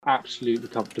Absolutely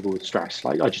comfortable with stress.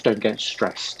 Like I just don't get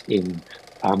stressed in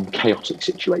chaotic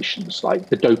situations. Like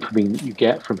the dopamine that you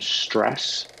get from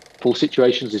stressful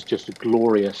situations is just a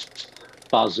glorious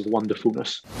buzz of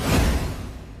wonderfulness.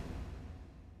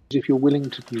 If you're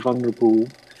willing to be vulnerable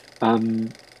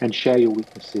and share your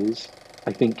weaknesses,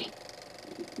 I think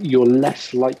you're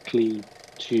less likely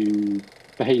to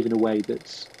behave in a way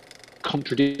that's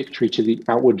contradictory to the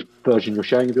outward version you're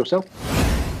showing of yourself.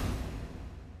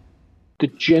 The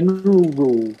general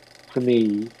rule for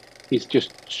me is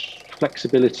just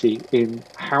flexibility in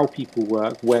how people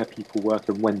work, where people work,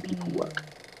 and when people work.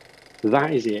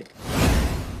 That is it.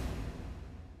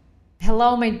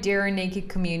 Hello, my dear Naked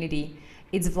community.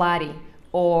 It's Vladi,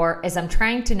 or as I'm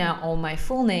trying to now own my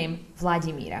full name,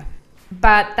 Vladimira.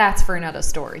 But that's for another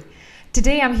story.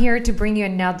 Today I'm here to bring you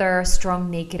another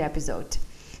Strong Naked episode.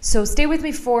 So stay with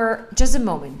me for just a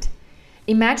moment.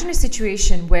 Imagine a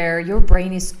situation where your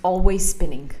brain is always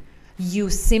spinning. You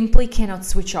simply cannot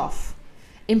switch off.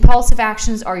 Impulsive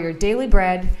actions are your daily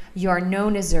bread. You are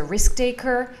known as a risk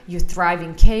taker. You thrive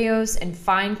in chaos and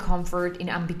find comfort in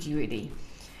ambiguity.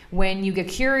 When you get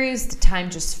curious, the time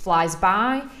just flies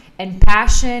by, and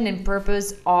passion and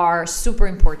purpose are super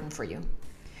important for you.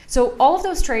 So all of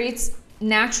those traits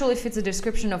naturally fits the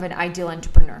description of an ideal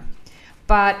entrepreneur.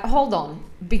 But hold on,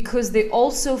 because they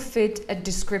also fit a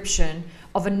description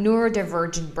of a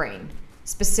neurodivergent brain,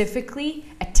 specifically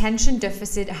attention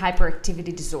deficit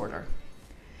hyperactivity disorder.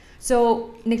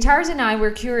 So Nectarius and I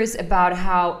were curious about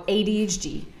how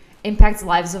ADHD impacts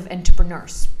lives of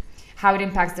entrepreneurs, how it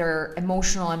impacts their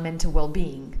emotional and mental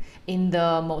well-being in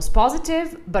the most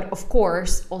positive, but of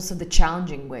course also the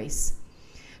challenging ways.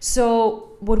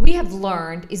 So what we have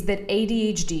learned is that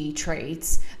ADHD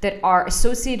traits that are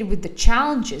associated with the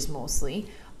challenges mostly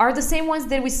are the same ones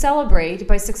that we celebrate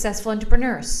by successful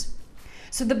entrepreneurs.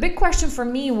 So the big question for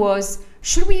me was,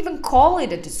 should we even call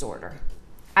it a disorder?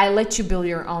 I let you build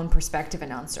your own perspective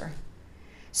and answer.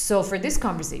 So for this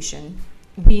conversation,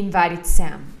 we invited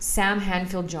Sam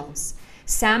Hanfield Jones.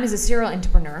 Sam is a serial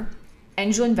entrepreneur,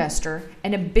 angel investor,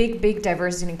 and a big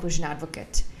diversity and inclusion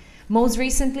advocate. Most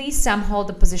recently, Sam held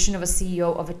the position of a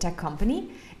CEO of a tech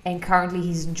company, and currently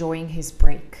he's enjoying his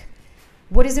break.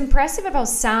 What is impressive about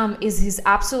Sam is his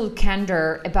absolute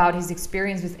candor about his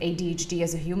experience with ADHD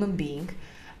as a human being,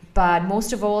 but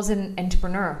most of all as an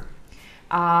entrepreneur.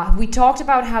 We talked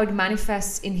about how it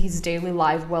manifests in his daily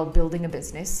life while building a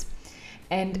business,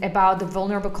 and about the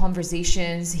vulnerable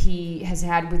conversations he has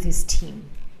had with his team.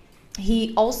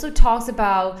 He also talks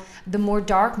about the more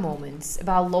dark moments,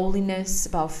 about loneliness,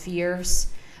 about fears,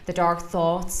 the dark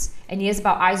thoughts, and yes,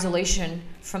 about isolation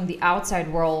from the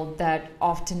outside world that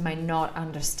often might not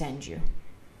understand you.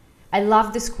 I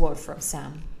love this quote from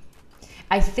Sam.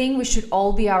 I think we should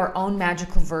all be our own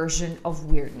magical version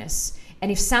of weirdness. And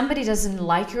if somebody doesn't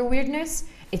like your weirdness,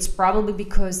 it's probably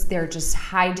because they're just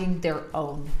hiding their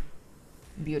own.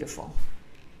 Beautiful.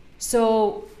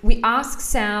 So we asked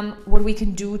Sam what we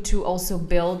can do to also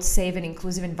build safe and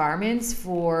inclusive environments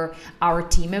for our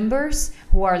team members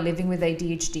who are living with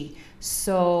ADHD.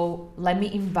 So let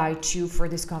me invite you for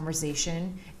this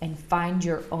conversation and find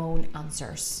your own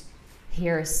answers.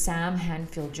 Here is Sam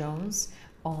Hanfield Jones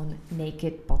on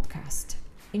Naked Podcast.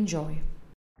 Enjoy.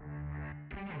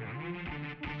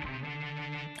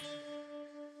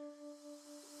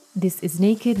 This is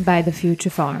Naked by the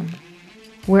Future Farm,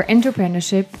 where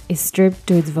entrepreneurship is stripped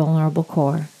to its vulnerable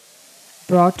core.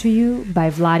 Brought to you by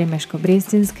Vladimir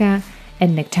Skobrestinska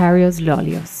and Nectarios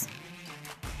Lolios.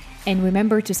 And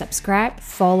remember to subscribe,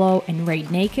 follow, and rate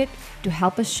Naked to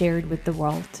help us share it with the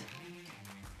world.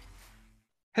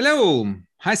 Hello.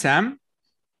 Hi, Sam.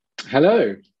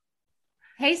 Hello.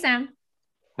 Hey, Sam.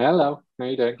 Hello. How are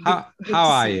you doing? How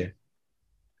are you?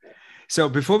 So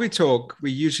before we talk,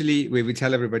 we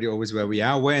tell everybody always where we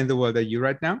are. Where in the world are you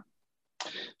right now?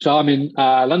 So I'm in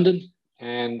London,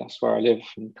 and that's where I live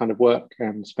and kind of work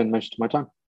and spend most of my time.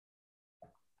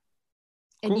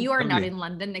 And you are not in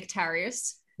London,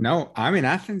 Nectarius. No, I'm in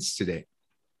Athens today.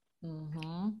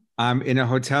 Mm-hmm. I'm in a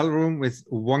hotel room with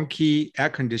wonky air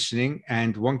conditioning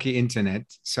and wonky internet.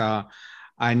 So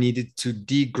I needed to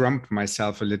de-grump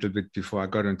myself a little bit before I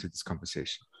got into this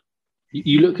conversation.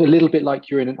 You look a little bit like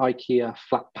you're in an IKEA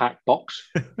flat pack box.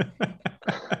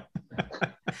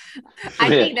 I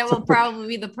think that will probably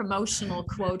be the promotional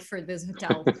quote for this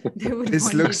hotel.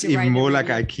 This looks even more like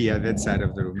IKEA, that side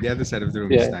of the room. The other side of the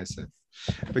room is nicer.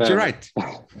 But you're right.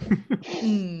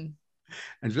 And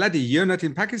Vladi, you're not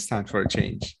in Pakistan for a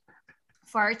change.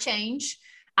 For a change,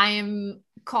 I am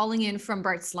calling in from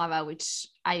Bratislava, which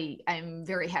I'm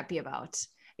very happy about.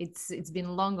 It's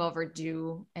been long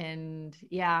overdue. And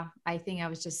yeah, I think I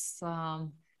was just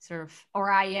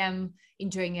I am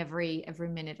enjoying every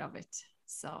minute of it.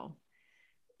 So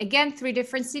again, 3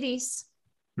 different cities.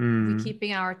 We're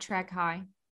keeping our track high.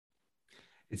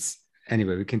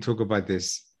 Anyway, we can talk about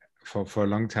this for a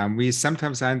long time. We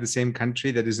sometimes are in the same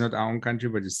country that is not our own country,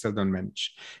 but we still don't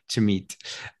manage to meet.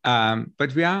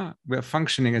 But we're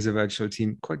functioning as a virtual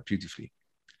team quite beautifully.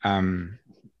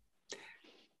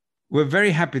 We're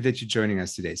very happy that you're joining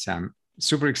us today, Sam.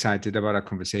 Super excited about our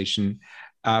conversation.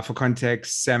 For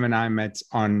context, Sam and I met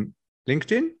on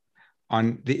LinkedIn,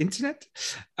 on the internet.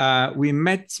 We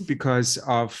met because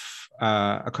of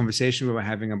a conversation we were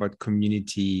having about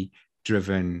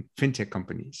community-driven fintech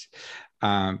companies,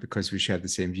 because we shared the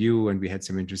same view and we had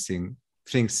some interesting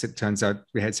things. It turns out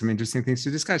we had some interesting things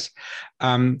to discuss.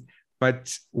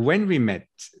 But when we met,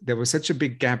 there was such a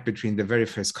big gap between the very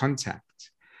first contact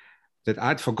that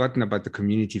I'd forgotten about the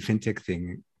community fintech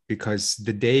thing, because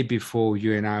the day before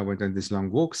you and I went on this long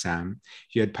walk, Sam,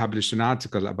 you had published an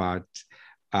article about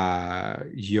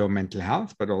your mental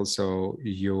health, but also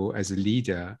you as a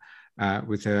leader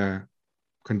with a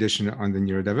condition on the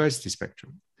neurodiversity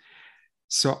spectrum.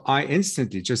 So I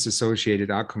instantly just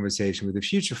associated our conversation with the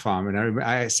Future Farm. And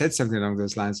I said something along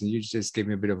those lines, and you just gave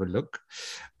me a bit of a look.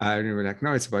 And you were like,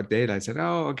 no, it's about data. I said,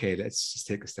 oh, okay, let's just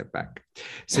take a step back.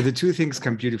 So the two things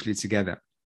come beautifully together.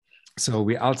 So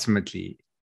we ultimately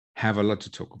have a lot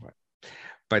to talk about.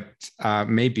 But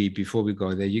maybe before we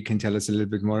go there, you can tell us a little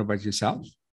bit more about yourself.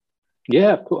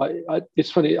 Yeah,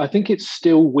 it's funny. I think it's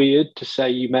still weird to say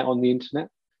you met on the internet.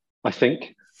 I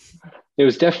think it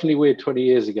was definitely weird 20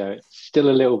 years ago. It's still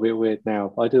a little bit weird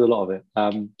now. I do a lot of it.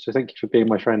 So thank you for being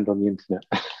my friend on the internet.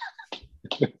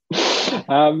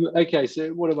 Okay, so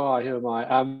what am I? Who am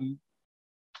I?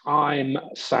 I'm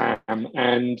Sam,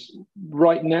 and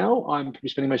right now I'm probably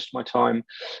spending most of my time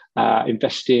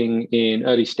investing in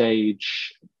early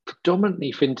stage,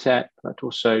 predominantly fintech, but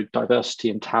also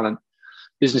diversity and talent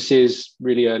businesses,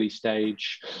 really early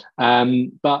stage.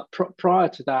 But prior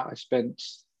to that, I spent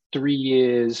 3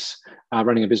 years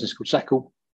running a business called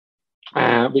Seckle,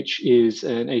 which is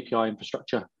an API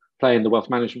infrastructure play in the wealth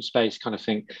management space, kind of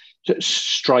thing.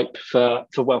 Stripe for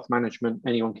wealth management.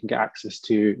 Anyone can get access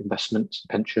to investments,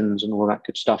 pensions, and all that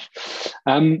good stuff.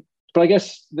 But I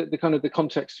guess the kind of the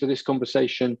context for this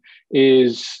conversation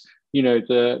is,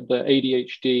 the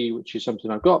ADHD, which is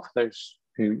something I've got. For those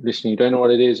who listening, who don't know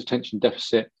what it is, attention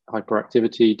deficit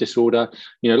hyperactivity disorder.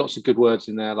 Lots of good words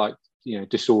in there, like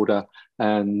disorder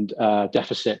and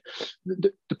deficit.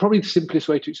 Probably the simplest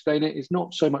way to explain it is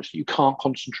not so much that you can't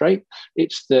concentrate,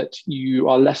 it's that you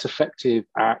are less effective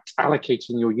at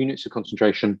allocating your units of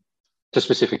concentration to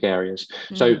specific areas.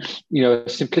 So, a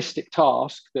simplistic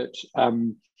task that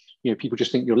people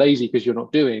just think you're lazy because you're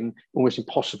not doing, almost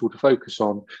impossible to focus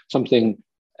on. Something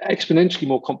exponentially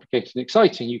more complicated and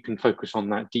exciting, you can focus on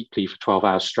that deeply for 12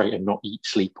 hours straight and not eat,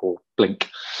 sleep, or blink.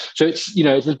 So it's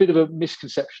it's a bit of a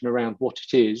misconception around what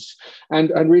it is.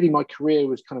 And really my career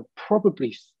was kind of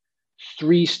probably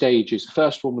 3 stages. The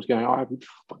first one was going, I have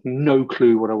no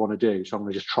clue what I want to do, so I'm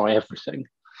going to just try everything.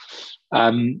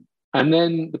 And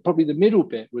then probably the middle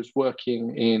bit was my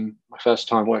first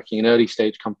time working in early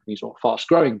stage companies or fast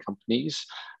growing companies.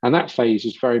 And that phase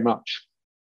is very much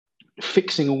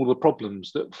fixing all the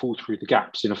problems that fall through the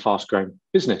gaps in a fast-growing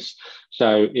business.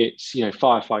 So it's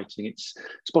firefighting, it's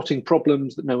spotting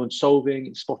problems that no one's solving,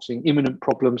 it's spotting imminent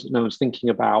problems that no one's thinking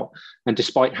about, and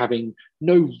despite having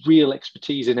no real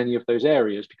expertise in any of those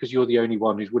areas, because you're the only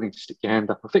one who's willing to stick your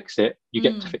hand up and fix it, you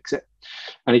get to fix it.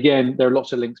 And again, there are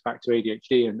lots of links back to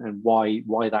ADHD and why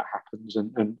that happens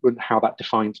and how that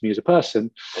defines me as a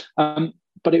person.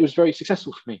 But it was very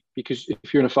successful for me, because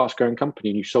if you're in a fast-growing company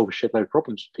and you solve a shitload of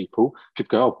problems for people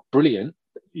go, oh, brilliant,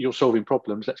 you're solving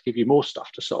problems, let's give you more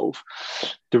stuff to solve.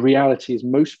 The reality is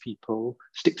most people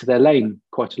stick to their lane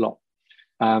quite a lot.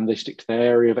 They stick to their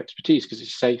area of expertise because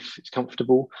it's safe, it's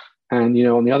comfortable. And,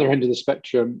 on the other end of the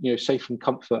spectrum, safe and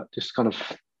comfort just kind of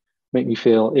make me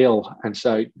feel ill. And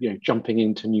so, jumping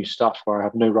into new stuff where I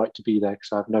have no right to be there because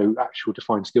I have no actual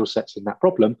defined skill sets in that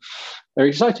problem, very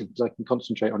exciting because I can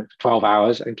concentrate on it for 12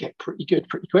 hours and get pretty good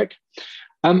pretty quick.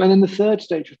 And then the third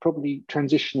stage was probably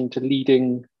transitioning to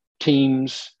leading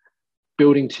teams,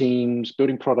 building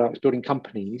products, building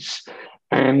companies.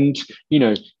 And,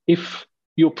 if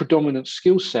your predominant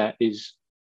skill set is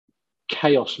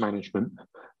chaos management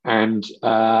and,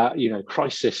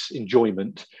 crisis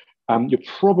enjoyment, you're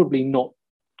probably not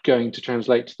going to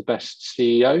translate to the best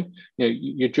CEO.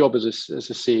 Your job as a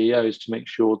CEO is to make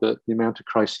sure that the amount of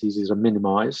crises are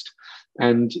minimized,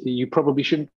 and you probably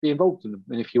shouldn't be involved in them.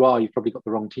 And if you are, you've probably got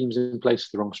the wrong teams in place,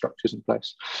 the wrong structures in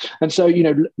place. And so,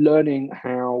 learning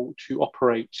how to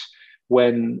operate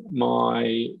when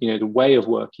the way of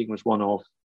working was one of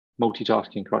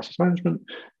multitasking crisis management,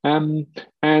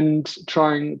 and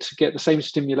trying to get the same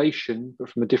stimulation but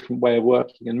from a different way of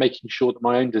working, and making sure that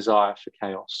my own desire for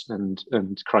chaos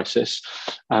and crisis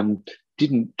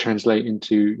didn't translate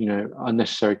into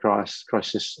unnecessary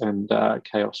crisis and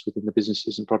chaos within the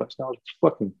businesses and products that I was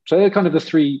working. So they're kind of the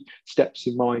 3 steps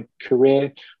in my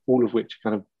career, all of which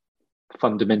are kind of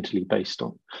fundamentally based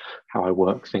on how I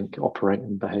work, think, operate,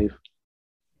 and behave.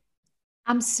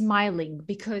 I'm smiling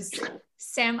because,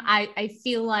 Sam, I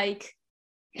feel like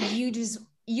you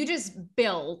just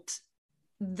built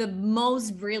the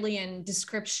most brilliant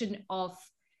description of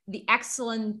the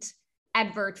excellent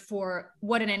advert for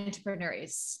what an entrepreneur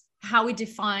is, how it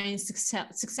defines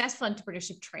successful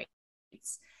entrepreneurship traits.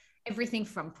 Everything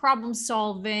from problem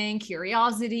solving,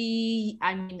 curiosity,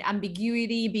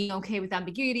 ambiguity, being okay with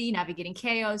ambiguity, navigating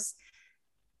chaos.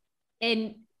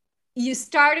 And you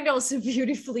started also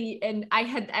beautifully. And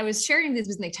I was sharing this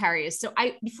with Nectarius. So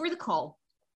before the call,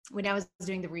 when I was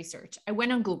doing the research, I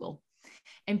went on Google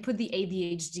and put the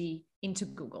ADHD into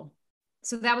Google.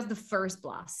 So that was the first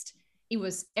blast. It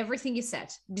was everything you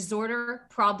said: disorder,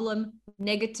 problem,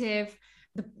 negative.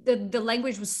 The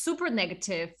language was super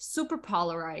negative, super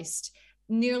polarized,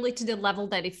 nearly to the level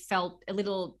that it felt a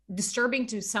little disturbing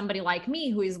to somebody like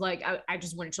me, who is like, I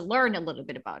just wanted to learn a little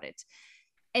bit about it.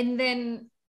 And then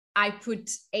I put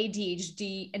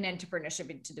ADHD and entrepreneurship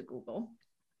into the Google,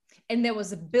 and there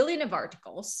was a billion of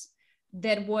articles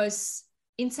that was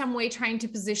in some way trying to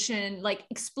position, like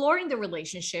exploring the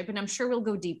relationship. And I'm sure we'll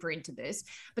go deeper into this,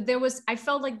 but I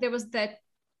felt like there was that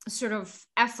sort of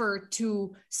effort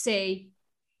to say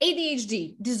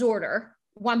ADHD disorder,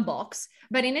 one box,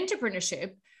 but in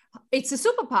entrepreneurship, it's a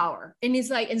superpower. And it's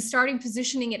like, and starting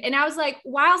positioning it. And I was like,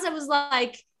 whilst I was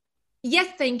like, yes,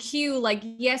 thank you. Like,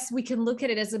 yes, we can look at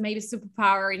it as a maybe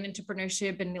superpower in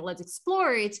entrepreneurship and let's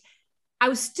explore it. I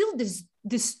was still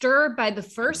disturbed by the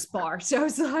first part. So I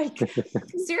was like,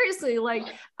 seriously, like,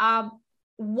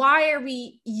 why are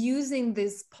we using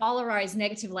this polarized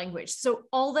negative language? So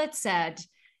all that said,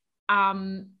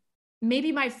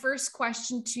 maybe my first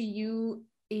question to you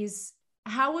is,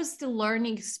 how was the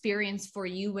learning experience for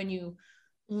you when you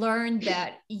learned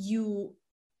that the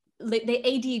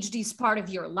ADHD is part of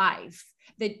your life?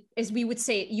 That, as we would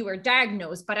say, you were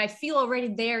diagnosed, but I feel already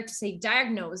there to say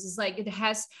diagnosed is like, it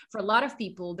has, for a lot of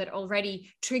people, that already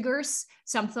triggers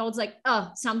some thoughts like,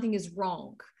 oh, something is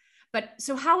wrong. But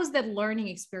so how was that learning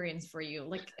experience for you,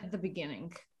 like at the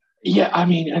beginning? Yeah, I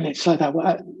mean, and it's like that,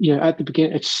 at the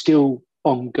beginning, it's still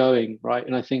ongoing, right?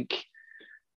 And I think,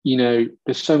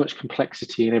 there's so much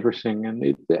complexity in everything,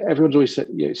 and everyone's always said,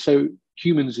 so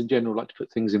humans in general like to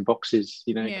put things in boxes,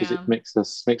 because it makes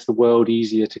the world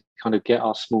easier to kind of get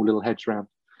our small little heads around.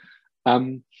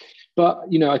 But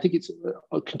I think it's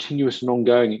a continuous and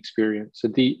ongoing experience.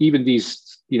 And even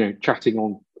these, chatting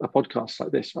on a podcast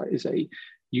like this, right, is a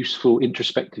useful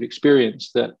introspective experience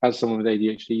that, as someone with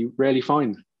ADHD, you rarely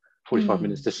find 45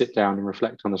 minutes to sit down and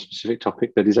reflect on a specific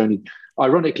topic that is only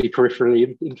ironically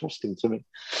peripherally interesting to me.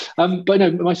 But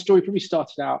no, my story probably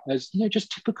started out as,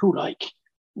 just typical, like,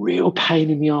 real pain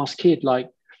in the ass kid. Like,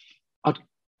 we're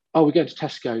going to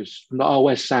Tesco's. I'm like, oh,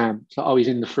 where's Sam? It's like, oh, he's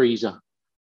in the freezer.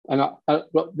 And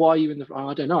why are you in the?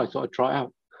 I don't know. I thought I'd try it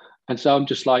out. And so I'm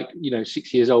just like,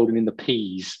 6 years old and in the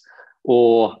peas,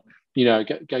 or go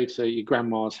to your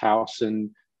grandma's house and,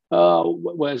 oh,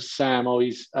 where's Sam? Oh,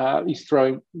 he's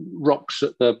throwing rocks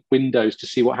at the windows to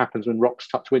see what happens when rocks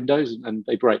touch windows and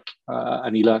they break.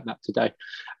 And he learned that today.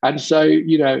 And so,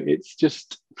 it's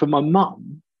just, for my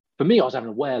mum. For me, I was having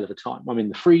a whale of a time. I'm in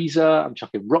the freezer, I'm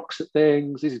chucking rocks at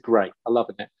things. This is great. I'm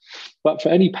loving it. But for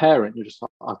any parent, you're just like,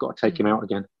 I've got to take him out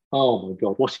again. Oh my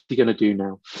God, what's he going to do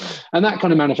now? And that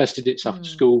kind of manifested itself at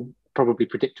school, probably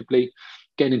predictably,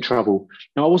 getting in trouble.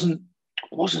 Now, I wasn't,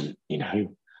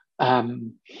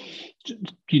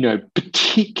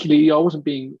 particularly, I wasn't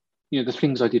being, the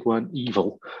things I did weren't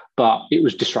evil, but it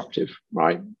was disruptive,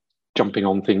 right? Jumping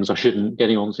on things I shouldn't,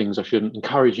 getting on things I shouldn't,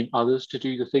 encouraging others to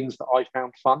do the things that I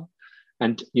found fun.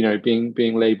 And,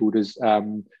 being labeled as a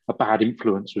bad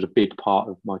influence was a big part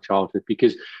of my childhood,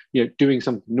 because, doing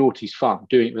something naughty is fun.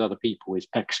 Doing it with other people is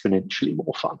exponentially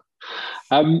more fun.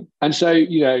 And so,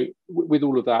 with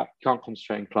all of that, you can't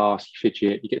concentrate in class, you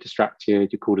fidget, you get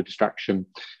distracted, you're called a distraction.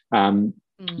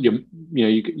 You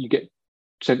get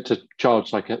sent to child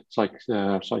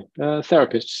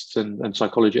therapists and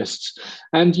psychologists.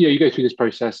 And, you go through this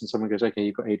process and someone goes, okay,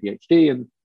 you've got ADHD. And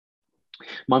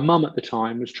my mum at the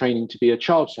time was training to be a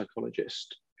child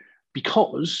psychologist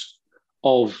because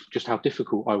of just how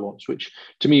difficult I was, which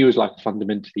to me was like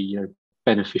fundamentally,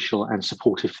 beneficial and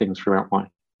supportive things throughout my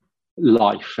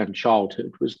life and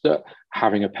childhood was that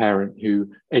having a parent who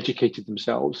educated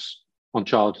themselves on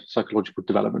child psychological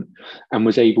development and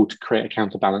was able to create a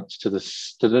counterbalance to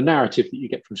the narrative that you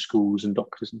get from schools and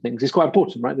doctors and things is quite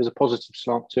important, right? There's a positive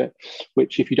slant to it,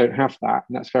 which if you don't have that,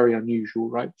 and that's very unusual,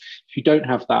 right? If you don't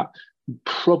have that, you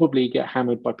probably get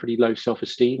hammered by pretty low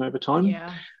self-esteem over time.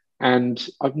 Yeah. And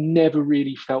I've never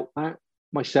really felt that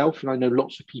myself. And I know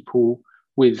lots of people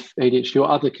with ADHD or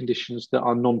other conditions that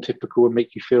are non-typical and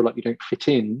make you feel like you don't fit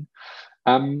in,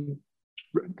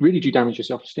 really do damage your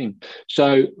self-esteem.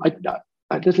 So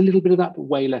there's a little bit of that, but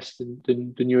way less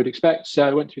than you would expect. So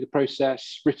I went through the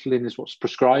process. Ritalin is what's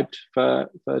prescribed for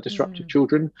disrupted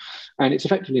children. And it's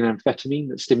effectively an amphetamine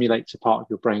that stimulates a part of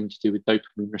your brain to do with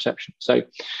dopamine reception. So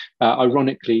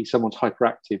ironically, someone's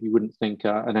hyperactive, you wouldn't think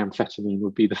an amphetamine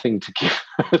would be the thing to give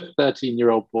a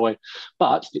 13-year-old boy,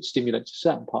 but it stimulates a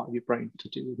certain part of your brain to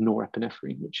do with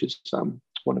norepinephrine, which is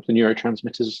one of the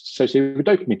neurotransmitters associated with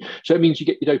dopamine. So it means you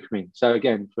get your dopamine. So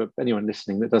again, for anyone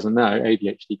listening that doesn't know,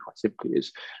 ADHD quite simply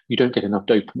is you don't get enough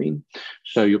dopamine.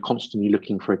 So you're constantly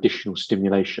looking for additional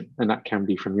stimulation. And that can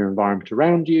be from your environment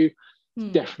around you.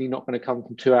 It's definitely not going to come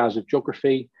from 2 hours of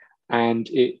geography. And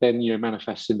it then,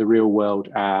 manifests in the real world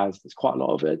as there's quite a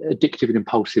lot of addictive and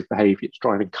impulsive behavior. It's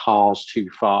driving cars too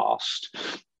fast,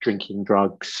 drinking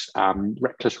drugs,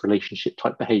 reckless relationship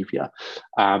type behavior.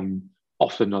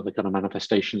 Often other kind of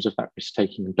manifestations of that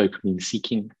risk-taking and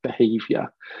dopamine-seeking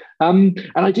behavior. And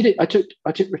I did it. I took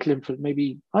Ritalin for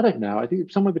maybe, I don't know, I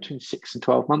think somewhere between 6 and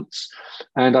 12 months.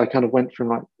 And I kind of went from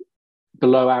like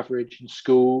below average in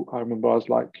school. I remember I was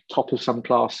like top of some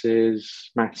classes,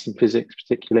 maths and physics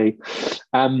particularly.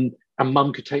 And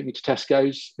mum could take me to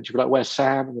Tesco's and she'd be like, "Where's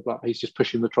Sam?" And they'd be like, "He's just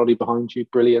pushing the trolley behind you.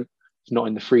 Brilliant. It's not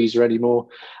in the freezer anymore."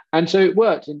 And so it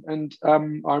worked. And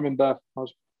I remember I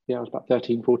was about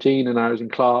 13, 14, and I was in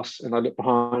class and I looked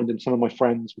behind and some of my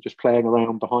friends were just playing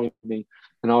around behind me.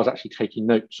 And I was actually taking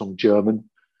notes on German.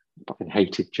 I fucking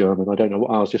hated German. I don't know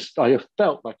what I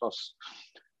felt like I was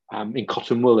in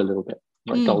cotton wool a little bit,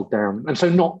 like dulled down. And so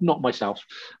not myself.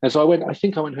 And so I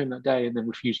think I went home that day and then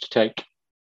refused to take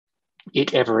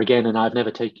it ever again. And I've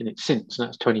never taken it since. And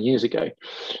that's 20 years ago.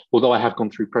 Although I have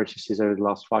gone through processes over the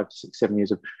last 5 to 6, 7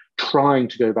 years of trying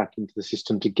to go back into the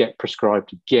system to get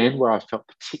prescribed again, where I felt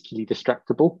particularly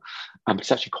distractible.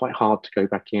 It's actually quite hard to go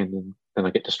back in and then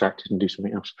I get distracted and do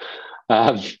something else.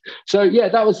 So yeah,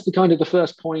 that was the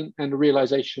first point, and the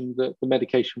realization that the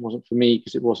medication wasn't for me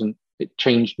because it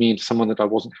changed me into someone that I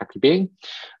wasn't happy being.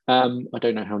 I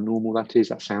don't know how normal that is.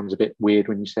 That sounds a bit weird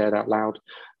when you say it out loud.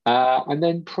 And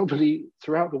then probably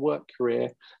throughout the work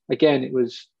career, again, it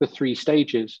was the 3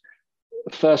 stages.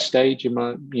 The first stage in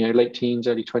my late teens,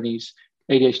 early 20s,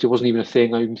 ADHD wasn't even a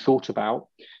thing I even thought about.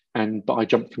 But I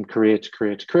jumped from career to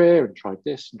career to career and tried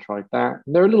this and tried that.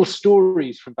 And there are little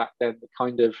stories from back then that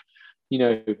kind of,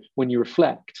 when you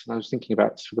reflect, and I was thinking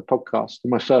about this for the podcast,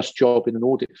 in my first job in an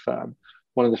audit firm,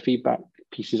 one of the feedback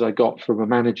pieces I got from a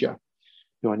manager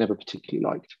who I never particularly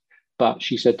liked, but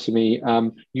she said to me,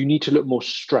 "You need to look more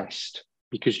stressed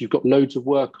because you've got loads of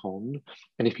work on.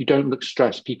 And if you don't look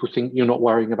stressed, people think you're not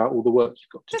worrying about all the work you've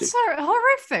got to do." That's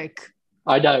horrific.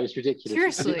 I know, it's ridiculous.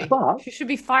 Seriously. But she should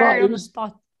be fired on the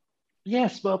spot.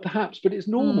 Yes, well, perhaps, but it's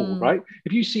normal, right?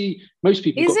 If you see most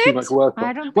people Is got too much work on.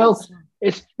 I don't well,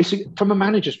 think so. it's from a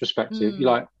manager's perspective.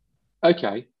 You're like,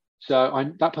 okay,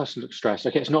 so that person looks stressed.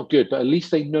 Okay, it's not good, but at least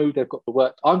they know they've got the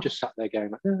work. I'm just sat there going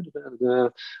like, da, da, da, da.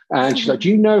 And she's like, "Do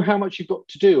you know how much you've got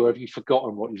to do, or have you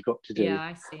forgotten what you've got to do?" Yeah,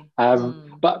 I see.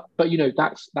 But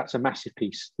that's a massive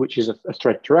piece, which is a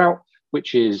thread throughout,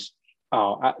 which is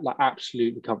like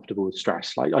absolutely comfortable with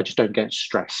stress. Like I just don't get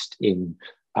stressed in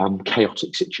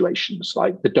chaotic situations.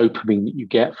 Like the dopamine that you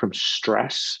get from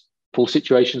stressful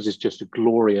situations is just a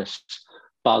glorious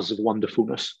buzz of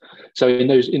wonderfulness. So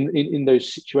in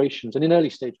those situations and in early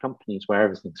stage companies where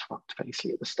everything's fucked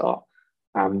basically at the start,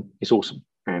 it's awesome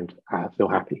and I feel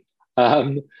happy.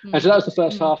 And so that was the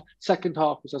first half. Second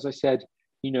half was, as I said,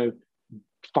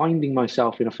 finding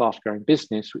myself in a fast-growing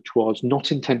business, which was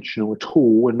not intentional at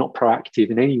all and not proactive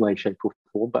in any way, shape, or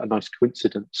form, but a nice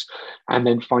coincidence. And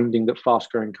then finding that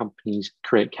fast-growing companies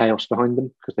create chaos behind them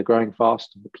because they're growing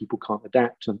fast and the people can't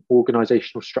adapt, and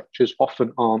organizational structures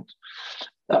often aren't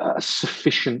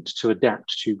sufficient to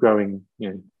adapt to growing,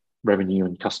 revenue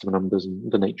and customer numbers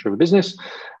and the nature of a business.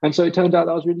 And so it turned out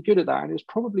that I was really good at that. And it was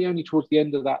probably only towards the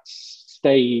end of that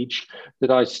stage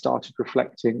that I started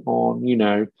reflecting on,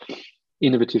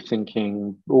 innovative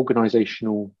thinking,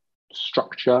 organizational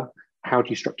structure. How do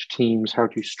you structure teams? How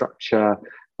do you structure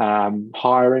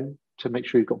hiring to make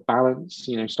sure you've got balance?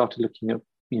 Started looking at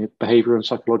behavioral and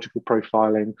psychological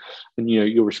profiling, and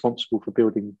you're responsible for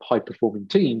building high performing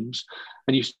teams,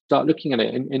 and you start looking at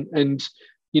it, and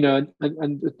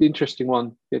the interesting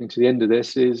one, getting to the end of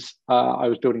this, is I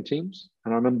was building teams,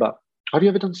 and I remember, have you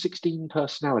ever done 16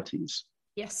 personalities?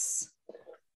 Yes.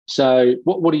 So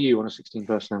what are you on a 16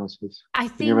 personalities? I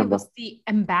think it was the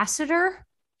ambassador.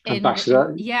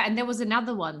 Ambassador. Yeah, and there was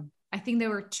another one. I think there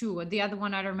were two. The other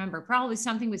one I don't remember. Probably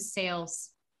something with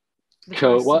sales.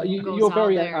 Cool. Well, you're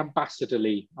very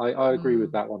ambassadorly. I agree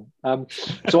with that one.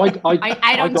 So I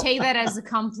don't take that as a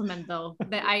compliment, though.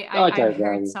 That I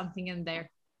heard something in there.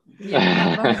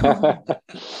 Yeah.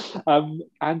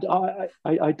 And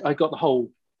I got the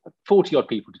whole 40 odd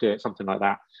people to do it, something like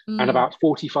that, and about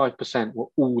 45% were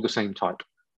all the same type,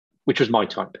 which was my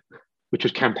type, which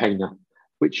was campaigner,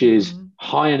 which is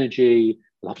high energy,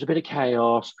 loves a bit of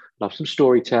chaos, loves some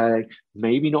storytelling,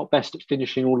 maybe not best at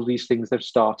finishing all of these things they've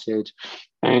started.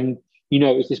 And,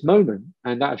 it's this moment,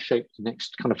 and that has shaped the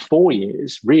next kind of 4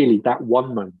 years, really that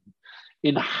one moment,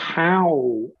 in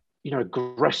how,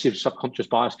 aggressive subconscious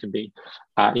bias can be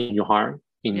in your hiring,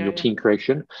 in your team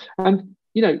creation. And,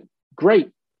 great,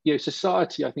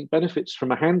 society, I think, benefits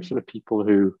from a handful of people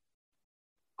who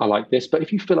are like this. But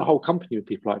if you fill a whole company with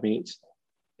people like me,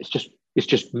 it's just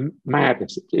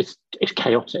madness. It's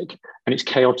chaotic, and it's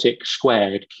chaotic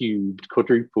squared, cubed,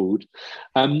 quadrupled.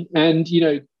 And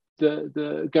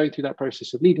the going through that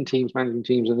process of leading teams, managing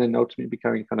teams, and then ultimately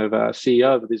becoming kind of a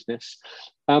CEO of a business.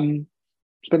 Spend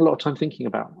a lot of time thinking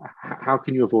about how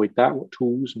can you avoid that, what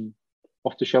tools and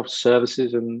off-the-shelf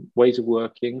services and ways of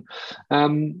working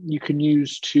you can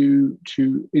use to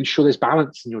ensure there's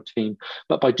balance in your team.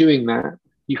 But by doing that,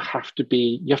 you have to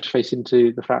face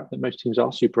into the fact that most teams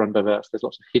are super undiverse. There's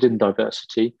lots of hidden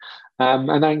diversity,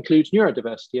 and that includes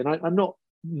neurodiversity. And I'm not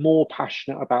more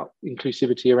passionate about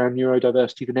inclusivity around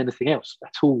neurodiversity than anything else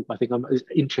at all. I think I'm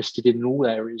interested in all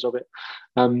areas of it,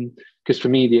 because for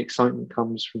me, the excitement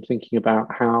comes from thinking about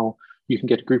how you can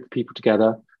get a group of people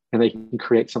together and they can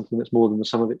create something that's more than the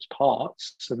sum of its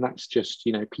parts. And that's just,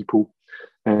 people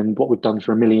and what we've done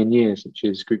for a million years, which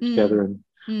is group together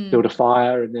and build a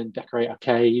fire and then decorate a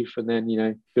cave and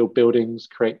then, build buildings,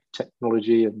 create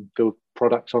technology and build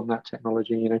products on that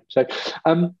technology, So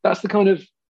that's the kind of,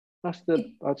 I'd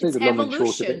say the long and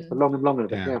short of it, the long and long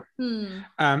of it.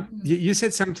 Yeah. You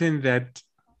said something that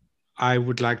I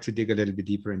would like to dig a little bit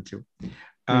deeper into,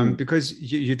 because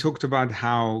you talked about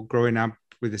how growing up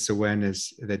with this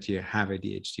awareness that you have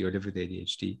ADHD or live with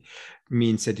ADHD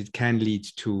means that it can lead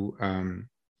to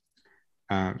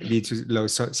low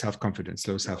self-confidence,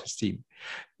 low self-esteem.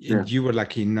 And you were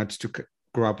lucky not to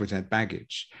grow up with that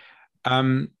baggage.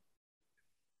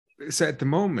 So at the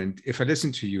moment, if I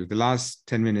listen to you, the last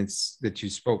 10 minutes that you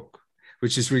spoke,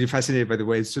 which is really fascinating, by the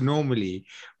way, so normally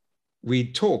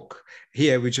we talk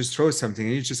here, we just throw something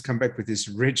and you just come back with this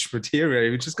rich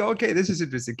material. We just go, okay, this is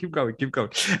interesting. Keep going.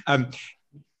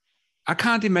 I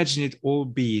can't imagine it all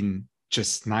being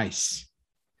just nice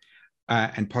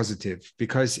and positive,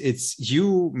 because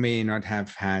you may not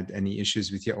have had any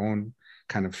issues with your own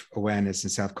kind of awareness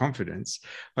and self-confidence,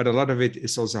 but a lot of it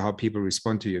is also how people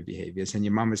respond to your behaviors. And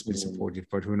your mom has been supportive,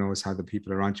 but who knows how the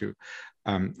people around you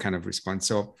kind of respond.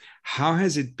 So how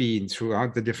has it been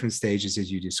throughout the different stages that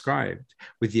you described,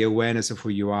 with the awareness of who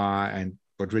you are and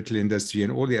what Ritalin does to you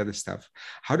and all the other stuff?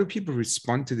 How do people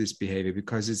respond to this behavior?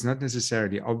 Because it's not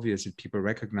necessarily obvious that people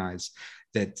recognize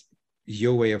that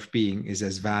your way of being is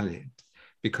as valid,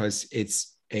 because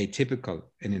it's atypical,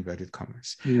 in inverted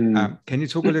commas. Can you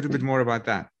talk a little bit more about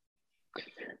that?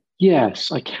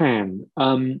 Yes, I can.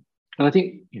 And I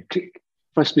think if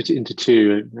I split it into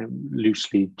two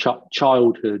loosely,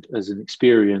 childhood as an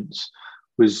experience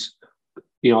was,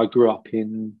 I grew up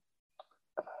in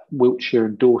Wiltshire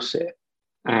and Dorset.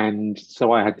 And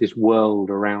so I had this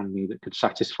world around me that could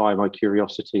satisfy my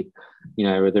curiosity,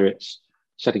 whether it's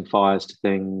setting fires to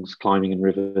things, climbing in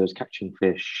rivers, catching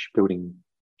fish, building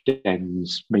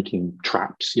dens, making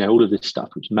traps, all of this stuff,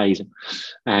 which is amazing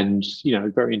and,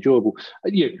 very enjoyable.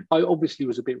 I obviously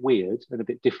was a bit weird and a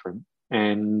bit different.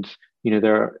 And, I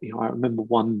remember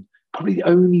probably the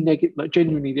only negative,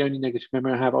 genuinely the only negative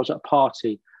memory I have, I was at a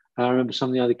party and I remember some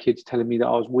of the other kids telling me that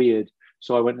I was weird.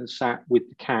 So I went and sat with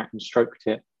the cat and stroked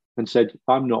it and said,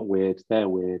 I'm not weird, they're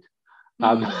weird.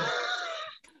 Good.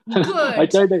 I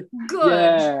don't know. Good.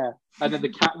 Yeah. And then the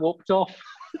cat walked off.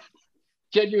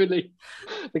 Genuinely.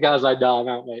 The guy's like, no, I'm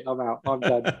out, mate. I'm out. I'm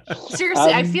done.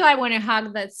 Seriously, I feel I want to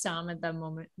hug that Sam at that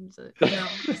moment.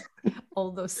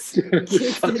 All those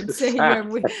kids that say you're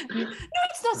weird. No,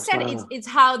 it's not sad. It's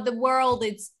how the world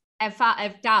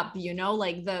effed up,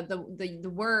 like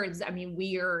the words,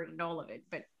 weird and all of it.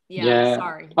 But Yeah,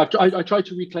 sorry. I tried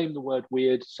to reclaim the word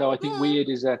weird. So I think weird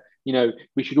is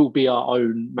we should all be our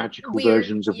own magical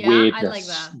versions of weirdness. I like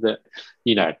that.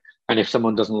 And if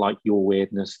someone doesn't like your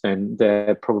weirdness, then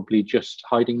they're probably just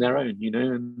hiding their own,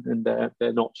 and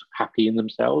they're not happy in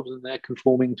themselves, and they're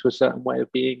conforming to a certain way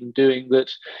of being and doing that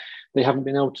they haven't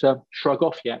been able to shrug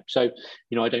off yet. So,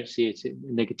 I don't see it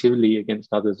negatively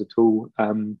against others at all.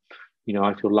 I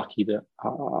feel lucky that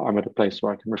I'm at a place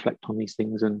where I can reflect on these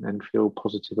things and feel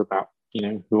positive about,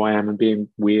 who I am and being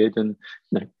weird. And,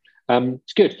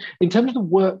 it's good. In terms of the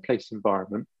workplace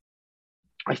environment,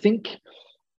 I think,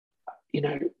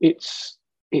 it's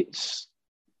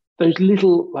those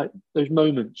little, those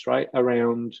moments, right,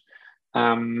 around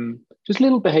just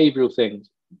little behavioral things,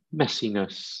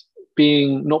 messiness,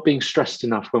 not being stressed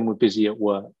enough when we're busy at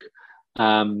work,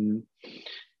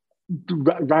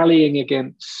 rallying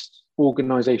against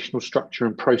organizational structure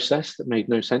and process that made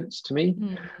no sense to me,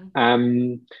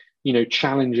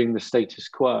 challenging the status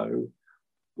quo.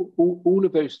 All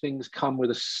of those things come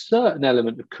with a certain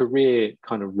element of career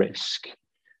kind of risk.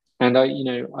 And I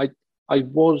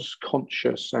was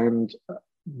conscious and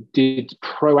did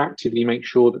proactively make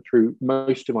sure that through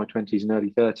most of my 20s and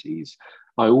early 30s,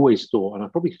 I always thought, and I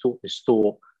probably thought this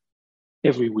thought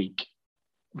every week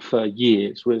for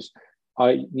years, was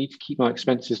I need to keep my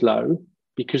expenses low,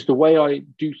 because the way I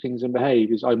do things and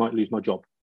behave is I might lose my job.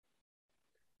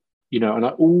 And I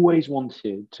always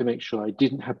wanted to make sure I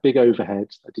didn't have big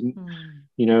overheads. I didn't,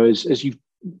 as you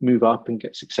move up and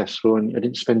get successful, and I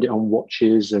didn't spend it on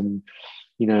watches and,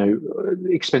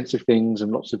 expensive things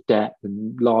and lots of debt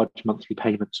and large monthly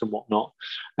payments and whatnot.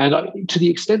 And to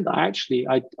the extent that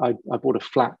I bought a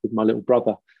flat with my little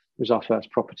brother. It was our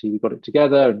first property. We got it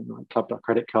together and clubbed our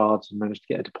credit cards and managed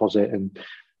to get a deposit.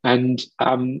 And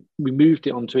we moved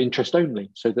it onto interest only,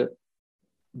 so that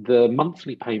the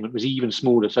monthly payment was even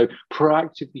smaller. So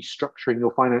proactively structuring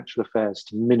your financial affairs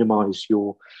to minimize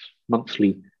your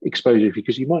monthly exposure,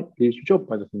 because you might lose your job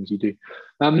by the things you do.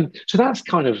 So that's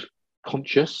kind of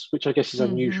conscious, which I guess is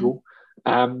unusual.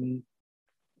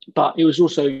 But it was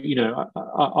also,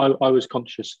 I was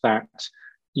conscious that,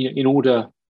 in order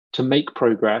to make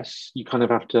progress, you kind of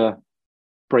have to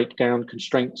break down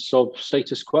constraints of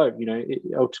status quo.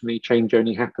 Ultimately, change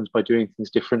only happens by doing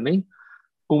things differently.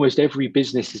 Almost every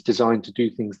business is designed to do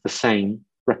things the same.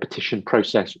 Repetition,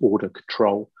 process, order,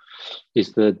 control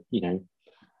is the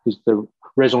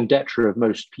raison d'etre of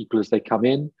most people as they come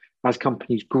in. As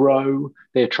companies grow,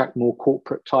 they attract more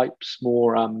corporate types,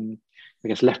 more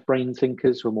left brain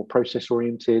thinkers who are more process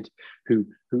oriented, who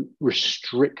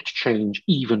restrict change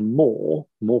even more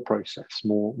process,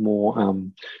 more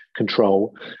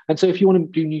control. And so if you want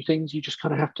to do new things, you just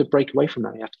kind of have to break away from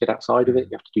that. You have to get outside of it.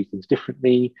 You have to do things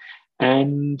differently.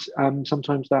 And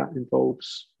sometimes that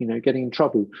involves, getting in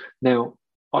trouble. Now,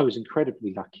 I was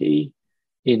incredibly lucky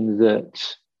in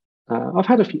that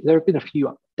there have been a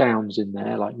few downs in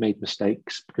there, like made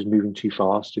mistakes because moving too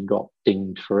fast and got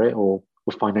dinged for it, or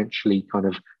were financially kind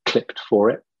of clipped for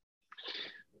it.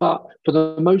 But for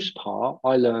the most part,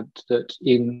 I learned that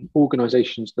in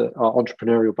organizations that are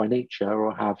entrepreneurial by nature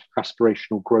or have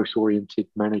aspirational, growth-oriented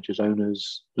managers,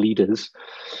 owners, leaders,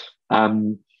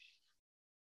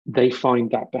 they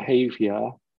find that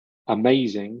behavior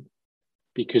amazing,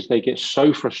 because they get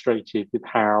so frustrated with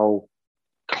how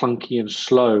clunky and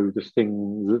slow the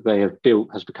thing that they have built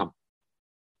has become.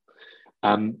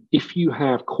 If you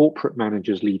have corporate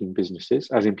managers leading businesses,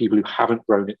 as in people who haven't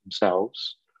grown it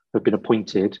themselves, have been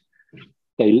appointed,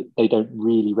 they don't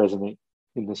really resonate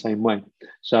in the same way.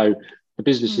 So the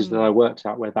businesses that I worked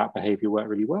at where that behavior worked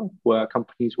really well were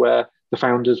companies where the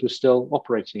founders were still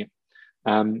operating it.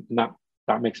 And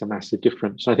that makes a massive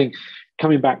difference. I think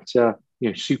coming back to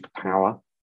superpower,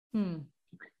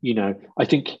 I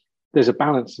think there's a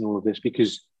balance in all of this,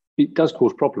 because it does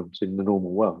cause problems in the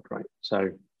normal world, right? So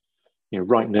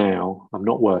right now I'm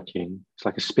not working. It's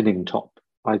like a spinning top.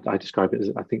 I describe it as,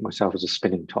 I think myself as a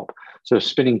spinning top. So a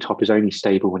spinning top is only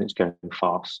stable when it's going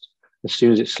fast. As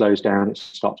soon as it slows down, it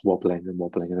starts wobbling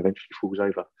and eventually falls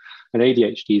over. And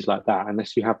ADHD is like that.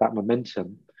 Unless you have that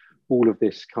momentum, all of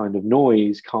this kind of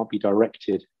noise can't be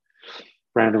directed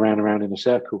round and round and round in a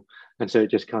circle. And so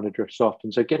it just kind of drifts off.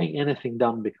 And so getting anything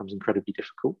done becomes incredibly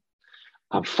difficult.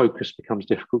 Focus becomes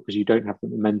difficult because you don't have the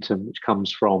momentum which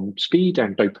comes from speed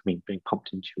and dopamine being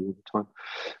pumped into you all the time.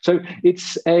 So it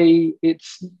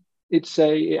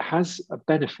has a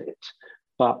benefit,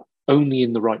 but only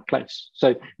in the right place.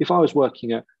 So if I was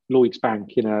working at Lloyds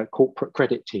Bank in a corporate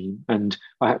credit team and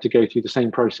I had to go through the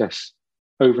same process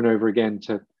over and over again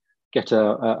to get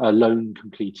a loan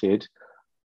completed,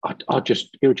 it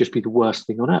would just be the worst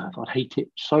thing on earth. I'd hate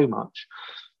it so much.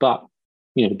 But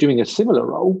doing a similar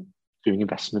role, doing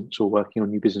investments or working on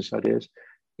new business ideas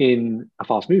in a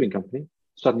fast-moving company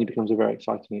suddenly becomes a very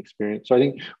exciting experience. So I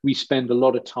think we spend a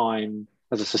lot of time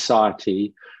as a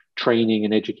society training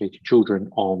and educating children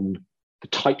on the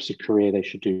types of career they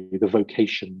should do, the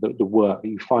vocation, the work. Are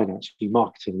you finance? Are you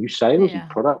marketing? Are you sales? Are you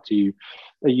product?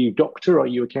 Are you doctor? Are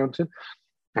you accountant?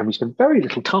 And we spend very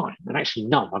little time, and actually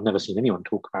none. I've never seen anyone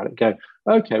talk about it. Go,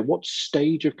 okay, what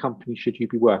stage of company should you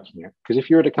be working at? Because if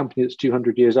you're at a company that's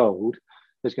 200 years old,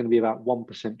 there's going to be about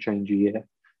 1% change a year.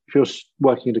 If you're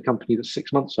working at a company that's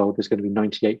 6 months old, there's going to be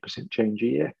 98% change a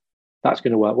year. That's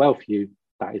going to work well for you.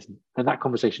 That isn't. And that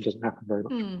conversation doesn't happen very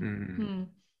much.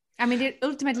 I mean, it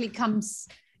ultimately comes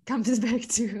back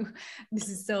to, this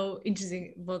is so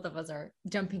interesting, both of us are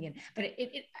jumping in, but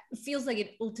it feels like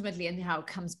it ultimately anyhow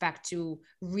comes back to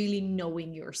really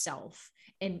knowing yourself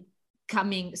and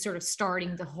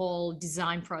starting the whole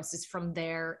design process from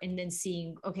there, and then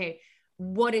seeing, okay,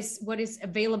 what is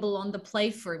available on the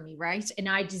plate for me, right? And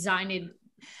I design it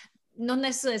not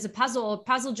necessarily as a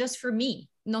puzzle just for me,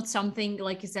 not something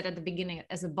like you said at the beginning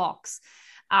as a box.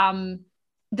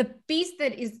 The piece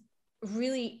that is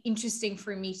really interesting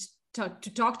for me to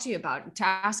talk to you about, to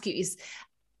ask you, is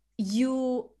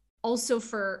you also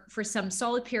for some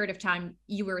solid period of time,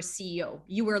 you were a CEO,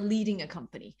 you were leading a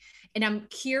company. And I'm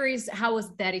curious, how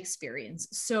was that experience?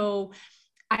 So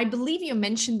I believe you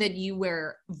mentioned that you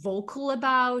were vocal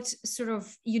about sort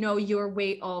of, your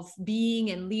way of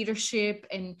being and leadership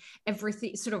and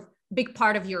everything, sort of big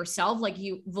part of yourself, like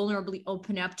you vulnerably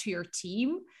open up to your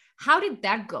team. How did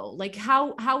that go? Like,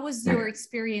 how was your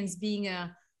experience being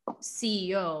a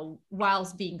CEO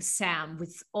whilst being Sam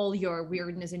with all your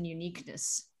weirdness and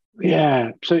uniqueness?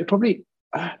 Yeah, so it probably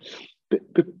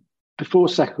before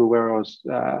Seckle, where I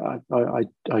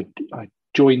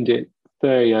joined it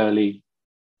very early,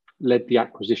 led the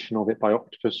acquisition of it by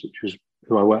Octopus, which was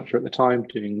who I worked for at the time,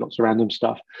 doing lots of random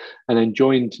stuff, and then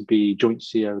joined to be joint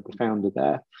CEO of the founder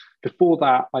there. Before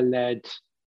that, I led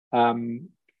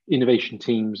innovation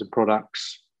teams and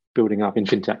products building up in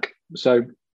fintech. So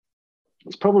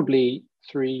it's probably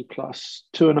 3 plus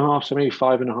 2.5, so maybe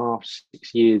 5.5,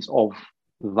 6 years of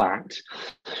that.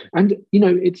 And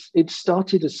it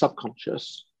started as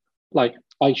subconscious, like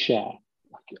I share.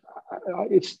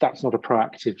 That's not a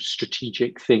proactive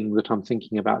strategic thing that I'm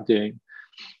thinking about doing.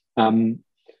 And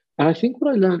I think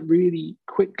what I learned really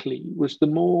quickly was the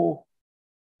more,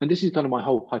 and this is kind of my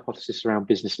whole hypothesis around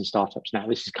business and startups now,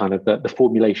 this is kind of the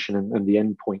formulation and the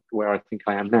end point where I think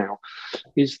I am now,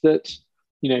 is that,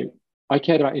 I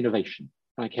cared about innovation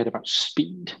and I cared about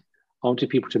speed. I wanted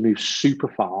people to move super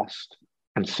fast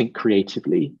and think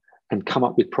creatively and come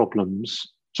up with problems.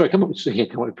 Sorry, come up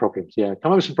with problems. Yeah,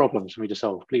 come up with some problems for me to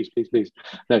solve, please.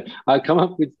 No, I come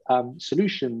up with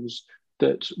solutions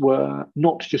that were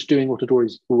not just doing what had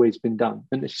always been done.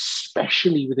 And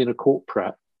especially within a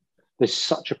corporate, there's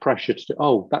such a pressure to do,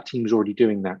 oh, that team's already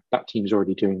doing that. That team's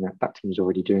already doing that. That team's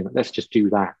already doing that. Let's just do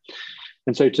that.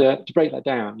 And so to break that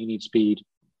down, you need speed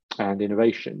and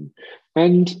innovation.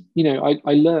 And,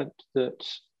 I learned that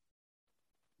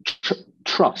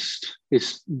trust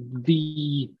is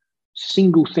the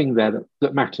single thing there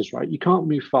that matters, right? You can't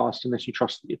move fast unless you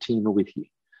trust that your team are with you.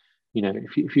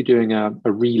 If you're doing a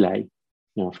relay,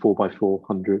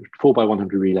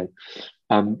 4x100 relay,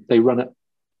 they run at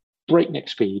breakneck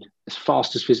speed as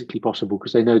fast as physically possible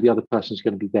because they know the other person's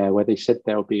going to be there where they said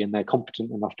they'll be, and they're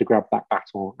competent enough to grab that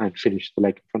baton and finish the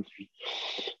leg in front of you.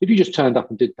 If you just turned up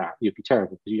and did that, you'd be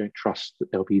terrible because you don't trust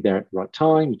that they'll be there at the right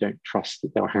time. You don't trust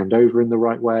that they'll hand over in the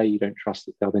right way. You don't trust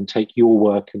that they'll then take your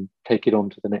work and take it on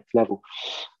to the next level.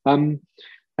 And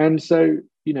so,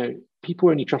 people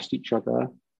only trust each other,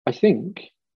 I think,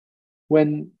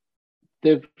 when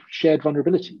they've shared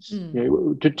vulnerabilities.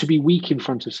 To be weak in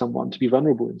front of someone, to be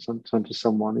vulnerable in front of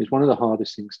someone is one of the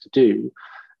hardest things to do.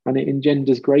 And it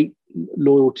engenders great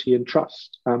loyalty and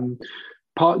trust.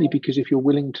 Partly because if you're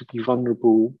willing to be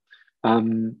vulnerable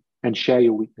and share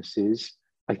your weaknesses,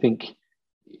 I think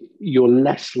you're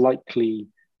less likely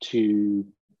to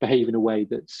behave in a way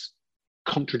that's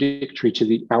contradictory to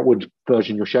the outward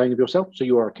version you're showing of yourself. So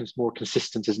you are more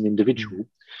consistent as an individual.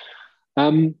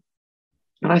 And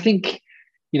I think,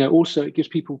 also it gives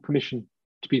people permission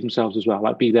to be themselves as well,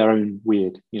 like be their own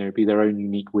weird, be their own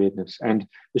unique weirdness. And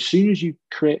as soon as you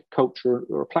create culture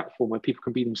or a platform where people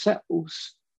can be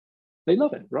themselves, they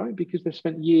love it, right? Because they've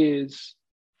spent years,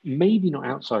 maybe not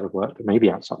outside of work, but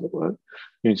maybe outside of work.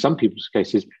 In some people's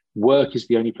cases, work is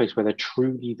the only place where they're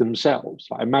truly themselves.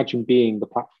 Like imagine being the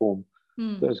platform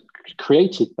that has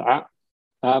created that.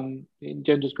 It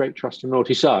engenders great trust and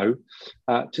loyalty. So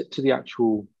to the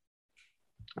actual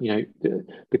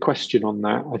the question on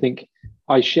that, I think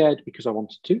I shared because I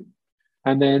wanted to.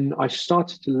 And then I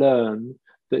started to learn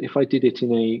that if I did it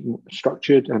in a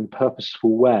structured and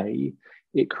purposeful way,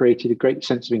 it created a great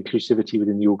sense of inclusivity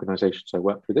within the organizations I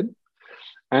worked within.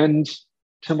 And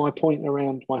to my point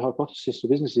around my hypothesis for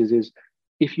businesses is,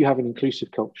 if you have an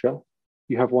inclusive culture,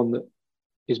 you have one that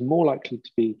is more likely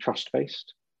to be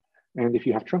trust-based. And if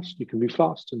you have trust, you can move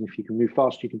fast. And if you can move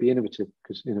fast, you can be innovative,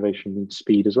 because innovation needs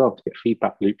speed as well to get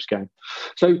feedback loops going.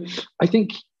 So I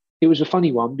think it was a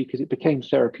funny one because it became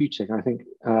therapeutic. I think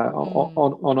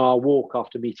on our walk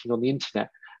after meeting on the internet,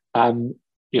 I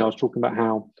was talking about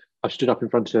how I stood up in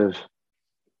front of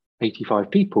 85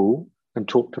 people and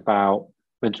talked about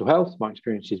mental health, my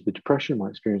experiences with depression, my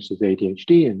experiences with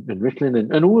ADHD and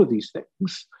Ritalin and all of these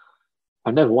things.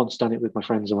 I've never once done it with my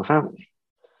friends or my family.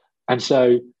 And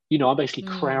so, I'm basically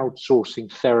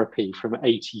crowdsourcing therapy from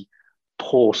 80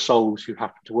 poor souls who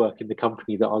happened to work in the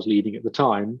company that I was leading at the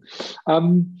time.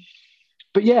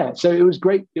 But yeah, so it was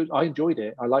great. I enjoyed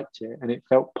it. I liked it. And it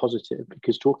felt positive,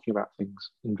 because talking about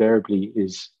things invariably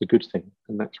is a good thing.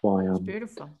 And that's why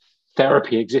beautiful.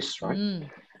 Therapy exists, right?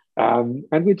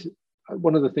 And with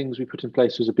one of the things we put in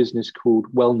place was a business called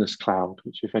Wellness Cloud,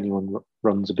 which, if anyone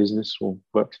runs a business or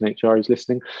works in HR is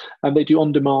listening, and they do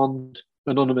on-demand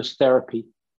anonymous therapy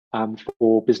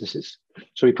for businesses.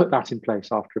 So we put that in place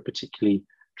after a particularly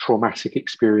traumatic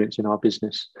experience in our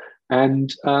business. And,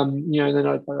 then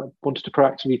I wanted to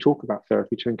proactively talk about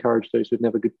therapy to encourage those who've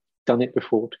never done it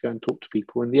before to go and talk to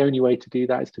people. And the only way to do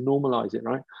that is to normalize it,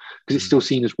 right? Because it's still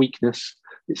seen as weakness.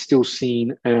 It's still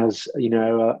seen as,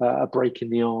 a break in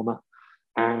the armor.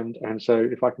 And so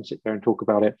if I can sit there and talk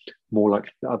about it, more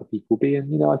likely that other people will be.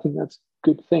 And, I think that's a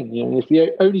good thing. If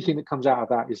the only thing that comes out of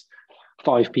that is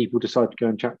 5 people decide to go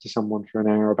and chat to someone for an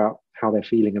hour about how they're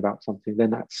feeling about something, then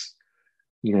that's,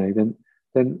 then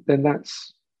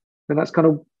that's kind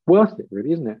of worth it,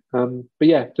 really, isn't it? But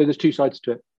yeah, so there's 2 sides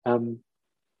to it.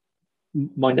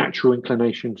 My natural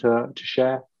inclination to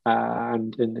share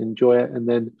and enjoy it, and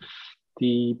then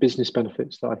the business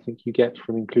benefits that I think you get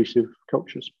from inclusive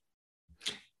cultures.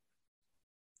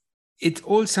 It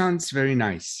all sounds very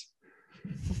nice.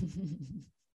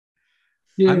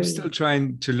 Yeah. I'm still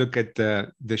trying to look at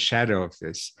the shadow of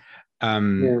this,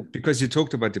 because you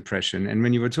talked about depression, and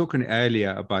when you were talking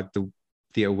earlier about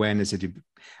the awareness that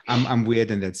I'm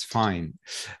weird and that's fine.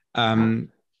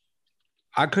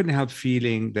 I couldn't help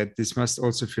feeling that this must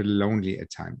also feel lonely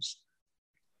at times.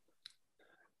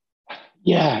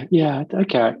 Yeah.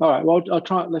 Okay. All right. Well, I'll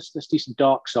try. Let's do some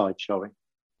dark side, shall we?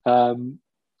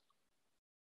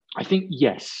 I think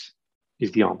yes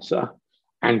is the answer.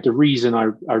 And the reason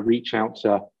I reach out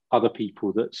to other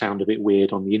people that sound a bit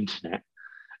weird on the internet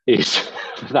is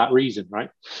for that reason, right?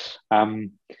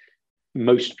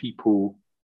 Most people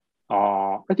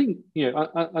are, I think,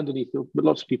 underneath, but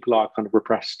lots of people are kind of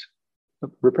repressed.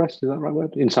 Repressed, is that the right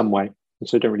word? In some way. And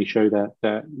so don't really show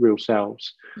their real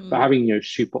selves. But having,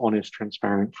 super honest,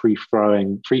 transparent,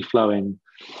 free-flowing,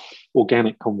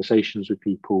 organic conversations with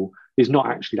people is not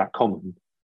actually that common.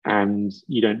 And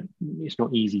it's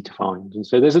not easy to find. And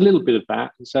so there's a little bit of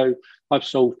that. And so I've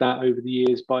solved that over the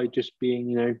years by just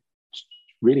being,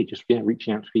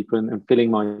 reaching out to people and filling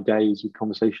my days with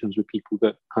conversations with people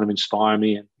that kind of inspire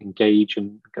me and engage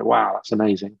and go, wow, that's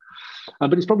amazing.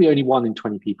 But it's probably only 1 in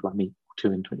 20 people I meet,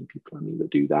 2 in 20 people I meet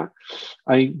that do that.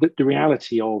 The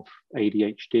reality of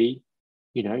ADHD,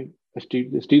 let's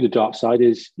do the dark side,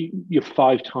 is you're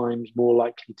 5 times more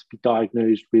likely to be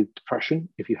diagnosed with depression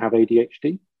if you have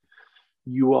ADHD.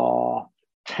 You are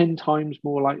 10 times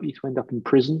more likely to end up in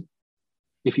prison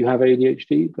if you have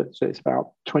ADHD. But so it's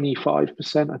about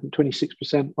 25%, I think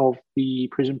 26% of the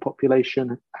prison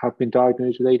population have been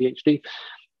diagnosed with ADHD.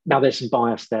 Now, there's some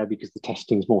bias there because the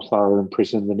testing is more thorough in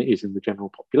prison than it is in the general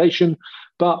population.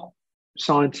 But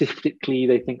scientifically,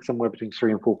 they think somewhere between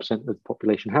 3 and 4% of the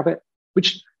population have it,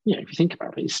 which, if you think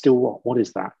about it, it's still what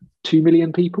is that? 2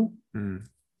 million people?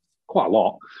 Quite a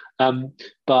lot.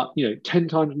 But 10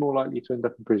 times more likely to end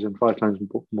up in prison, 5 times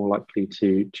more likely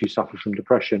to suffer from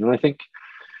depression. And I think,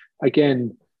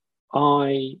 again,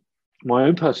 my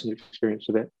own personal experience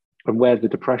of it and where the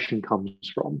depression comes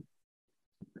from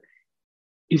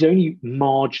is only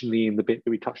marginally in the bit that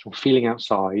we touched on: feeling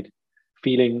outside,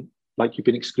 feeling like you've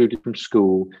been excluded from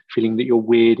school, feeling that you're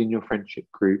weird in your friendship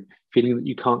group, feeling that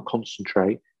you can't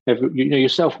concentrate. Your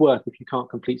self-worth, if you can't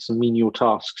complete some menial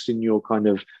tasks in your kind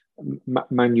of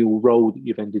manual role that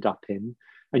you've ended up in,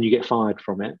 and you get fired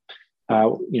from it,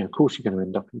 of course you're going to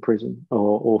end up in prison,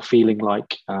 or feeling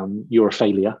like you're a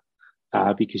failure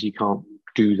because you can't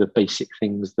do the basic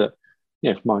things that,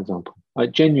 for my example,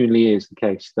 it genuinely is the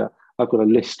case that I've got a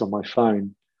list on my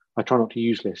phone I try not to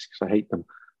use lists because I hate them,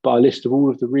 but I list of all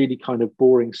of the really kind of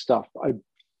boring stuff that I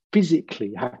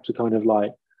physically have to kind of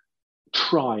like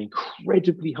try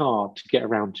incredibly hard to get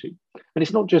around to. And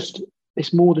it's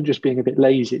more than just being a bit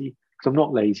lazy, because I'm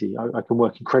not lazy. I can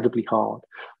work incredibly hard,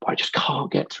 but I just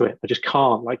can't get to it. I just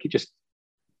can't. Like, it just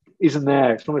isn't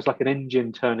there. It's almost like an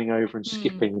engine turning over and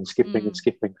skipping and skipping and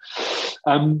skipping.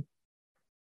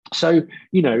 So,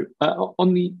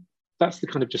 that's the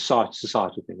kind of just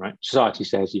societal thing, right? Society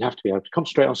says you have to be able to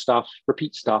concentrate on stuff,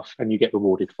 repeat stuff, and you get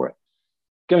rewarded for it.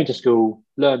 Going to school,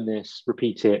 learn this,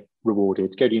 repeat it,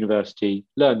 rewarded. Go to university,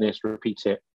 learn this, repeat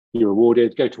it, you're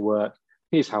rewarded. Go to work,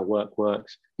 here's how work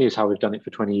works. Here's how we've done it for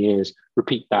 20 years.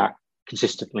 Repeat that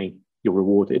consistently, you're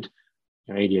rewarded.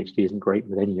 ADHD isn't great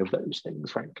with any of those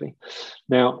things, frankly.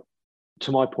 Now,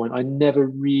 to my point, I never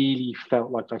really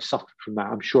felt like I suffered from that.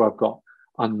 I'm sure I've got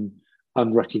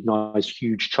unrecognized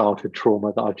huge childhood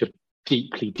trauma that I've just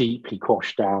deeply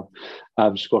squashed down.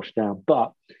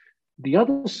 But the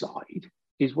other side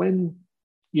is when,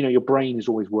 your brain is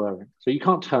always whirring. So you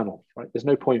can't turn off, right? There's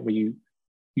no point where you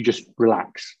just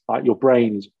relax. Like, your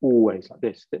brain is always like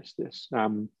this. There's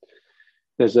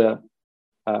a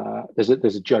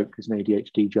joke, there's an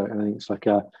ADHD joke, and I think it's like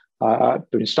I've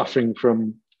been suffering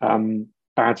from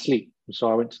bad sleep. So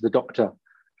I went to the doctor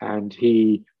and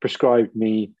he prescribed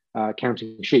me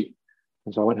counting sheep.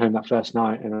 And so I went home that first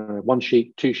night and 1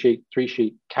 sheep, 2 sheep, 3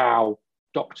 sheep, cow,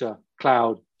 doctor,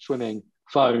 cloud, swimming,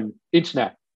 phone,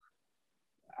 internet.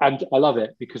 And I love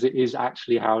it because it is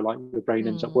actually how like the brain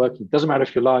ends up working. Doesn't matter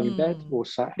if you're lying in bed or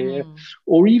sat here,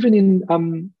 or even in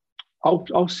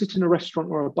I'll sit in a restaurant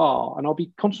or a bar and I'll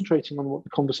be concentrating on what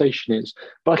the conversation is,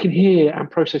 but I can hear and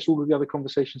process all of the other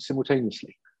conversations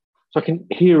simultaneously. So I can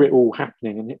hear it all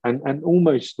happening, and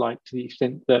almost like to the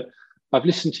extent that I've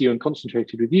listened to you and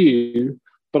concentrated with you,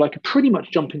 but I could pretty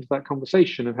much jump into that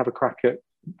conversation and have a crack at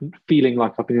feeling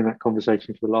like I've been in that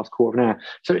conversation for the last quarter of an hour.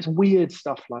 So it's weird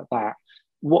stuff like that.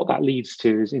 What that leads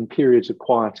to is in periods of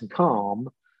quiet and calm,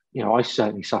 I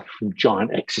certainly suffer from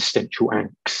giant existential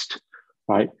angst,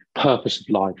 right? Purpose of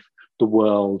life, the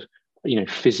world,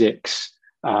 physics,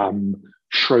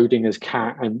 Schrodinger's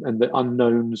cat, and the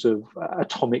unknowns of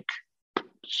atomic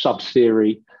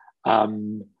sub-theory,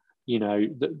 the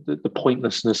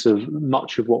pointlessness of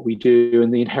much of what we do,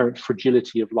 and the inherent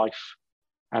fragility of life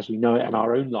as we know it, and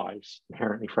our own lives,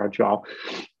 inherently fragile.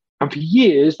 And for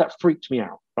years, that freaked me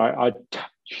out, right? I had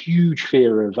huge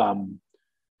fear of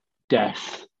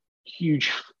death,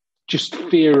 huge just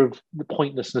fear of the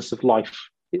pointlessness of life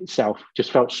itself.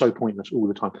 Just felt so pointless all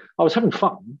the time. I was having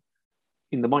fun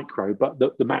in the micro, but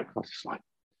the macro, I was just like,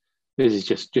 this is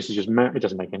just it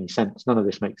doesn't make any sense. None of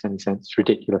this makes any sense. It's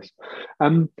ridiculous.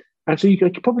 And so you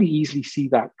could probably easily see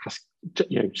that,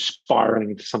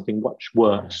 spiraling into something much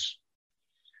worse.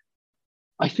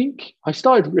 I think I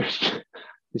started,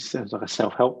 this sounds like a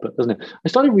self-help book, doesn't it? I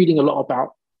started reading a lot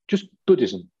about just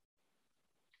Buddhism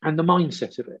and the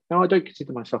mindset of it. Now, I don't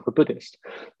consider myself a Buddhist,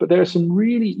 but there are some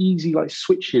really easy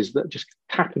switches that just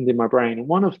happened in my brain. And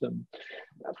one of them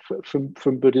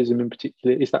from Buddhism in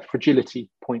particular is that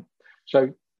fragility point. So,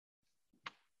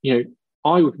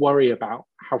 I would worry about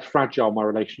how fragile my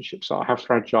relationships are, how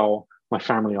fragile my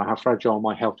family are, how fragile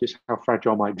my health is, how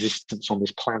fragile my existence on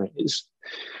this planet is.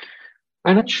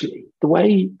 And actually, the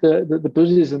way the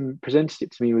Buddhism presented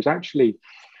it to me was actually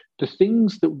the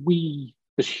things that we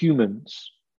as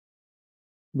humans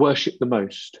worship the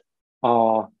most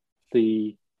are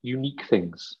the unique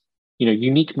things,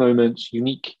 unique moments,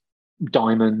 unique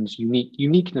diamonds,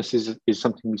 uniqueness is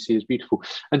something we see as beautiful.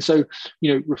 And so,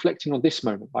 reflecting on this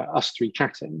moment, like us three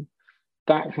chatting,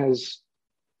 that has,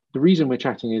 the reason we're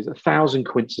chatting is 1,000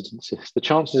 coincidences. The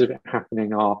chances of it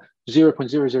happening are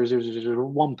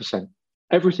 0.00001%.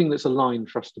 Everything that's aligned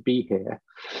for us to be here.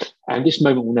 And this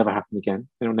moment will never happen again.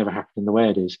 It'll never happen in the way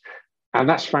it is. And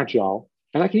that's fragile.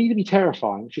 And that can either be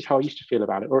terrifying, which is how I used to feel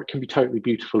about it, or it can be totally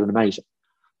beautiful and amazing,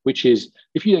 which is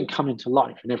if you then come into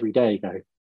life and every day go,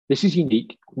 this is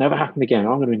unique, never happen again,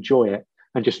 I'm going to enjoy it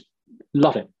and just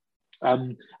love it.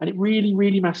 And it really,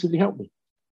 really massively helped me.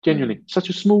 Genuinely. Such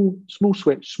a small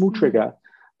switch, small trigger,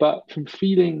 but from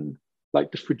feeling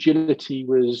like the fragility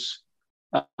was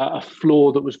a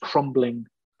floor that was crumbling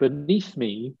beneath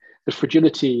me, the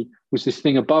fragility was this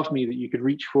thing above me that you could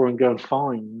reach for and go and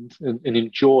find and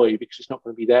enjoy because it's not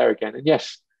going to be there again. And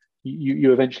yes,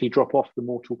 you eventually drop off the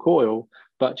mortal coil,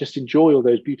 but just enjoy all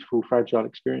those beautiful, fragile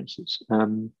experiences.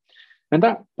 And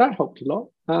that helped a lot.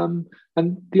 And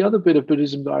the other bit of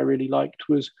Buddhism that I really liked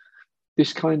was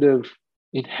this kind of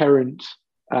inherent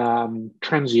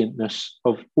transientness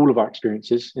of all of our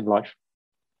experiences in life.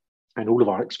 and all of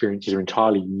our experiences are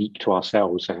entirely unique to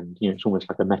ourselves, and it's almost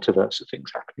like a metaverse of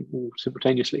things happening all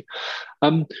simultaneously.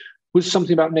 Was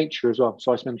something about nature as well.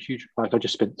 So I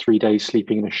just spent 3 days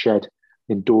sleeping in a shed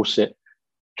in Dorset,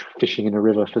 fishing in a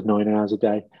river for 9 hours a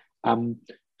day.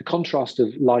 The contrast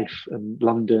of life and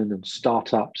London and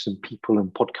startups and people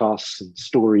and podcasts and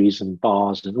stories and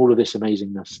bars and all of this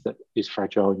amazingness that is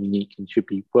fragile and unique and should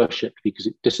be worshipped because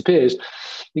it disappears,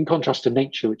 in contrast to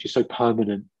nature, which is so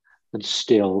permanent and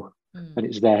still, and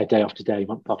it's there day after day,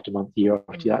 month after month, year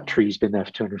after year. That tree's been there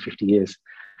for 250 years.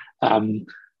 And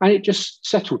it just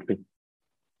settled me.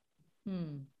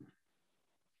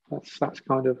 That's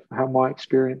kind of how my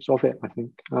experience of it, I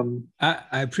think.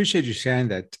 I appreciate you sharing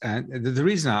that. And the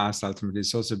reason I asked ultimately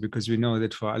is also because we know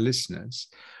that for our listeners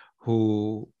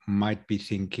who might be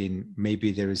thinking,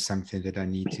 maybe there is something that I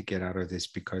need to get out of this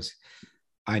because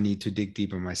I need to dig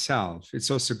deeper myself.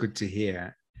 It's also good to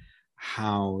hear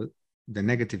how the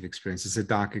negative experiences, the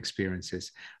dark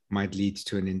experiences, might lead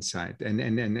to an insight. And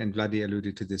Vladi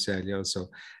alluded to this earlier also.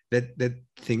 That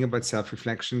thing about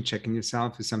self-reflection, checking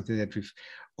yourself, is something that we've,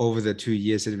 over the 2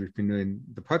 years that we've been doing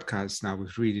the podcast now,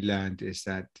 we've really learned is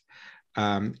that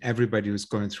everybody who's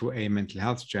going through a mental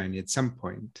health journey at some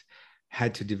point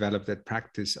had to develop that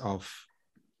practice of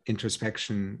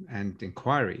introspection and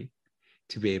inquiry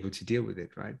to be able to deal with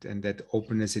it, right? And that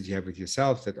openness that you have with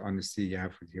yourself, that honesty you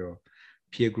have with your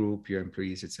peer group, your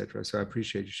employees, etc. So I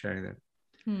appreciate you sharing that.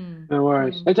 No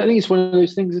worries. I think it's one of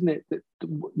those things, isn't it? That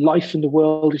life in the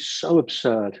world is so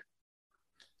absurd.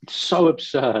 It's so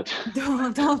absurd.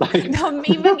 Don't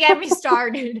even get me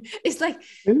started. It's like,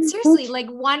 seriously, like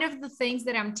one of the things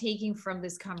that I'm taking from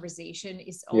this conversation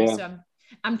is also,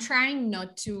 I'm trying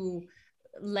not to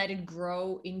let it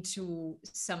grow into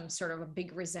some sort of a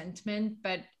big resentment,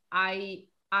 but I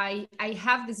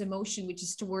have this emotion which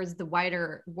is towards the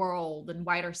wider world and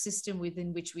wider system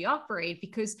within which we operate,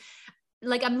 because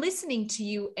like I'm listening to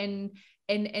you and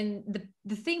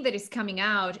the thing that is coming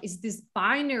out is this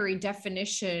binary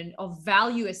definition of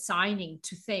value assigning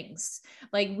to things.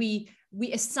 Like we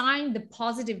assign the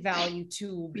positive value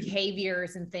to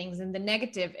behaviors and things and the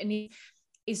negative. And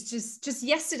it's just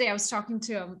yesterday I was talking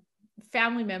to a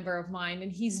family member of mine,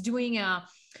 and he's doing a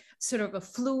sort of a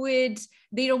fluid,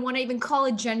 they don't want to even call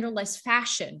it genderless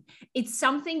fashion. It's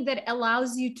something that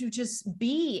allows you to just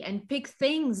be and pick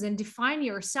things and define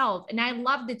yourself. And I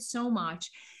loved it so much.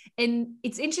 And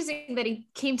it's interesting that it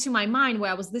came to my mind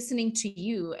while I was listening to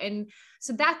you. And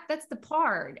so that's the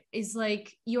part, is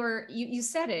like you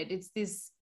said it, it's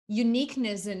this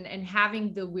uniqueness and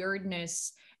having the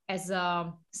weirdness as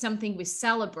something we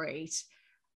celebrate.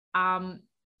 I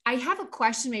have a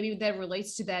question maybe that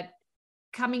relates to that,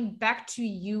 coming back to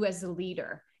you as a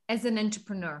leader, as an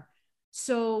entrepreneur.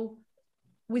 So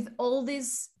with all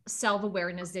this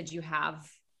self-awareness that you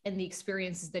have and the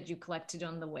experiences that you collected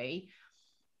on the way,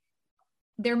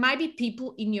 there might be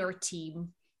people in your team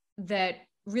that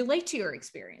relate to your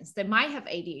experience that might have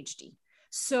ADHD.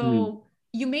 So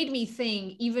you made me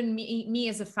think, even me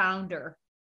as a founder,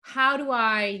 how do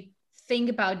I think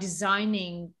about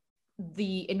designing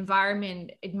the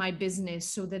environment in my business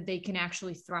so that they can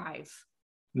actually thrive?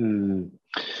 To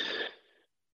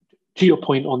your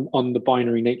point on the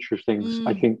binary nature of things,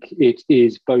 I think it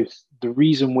is both the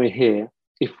reason we're here.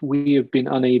 If we have been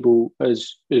unable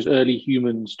as early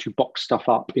humans to box stuff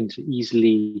up into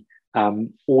easily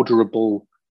orderable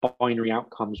binary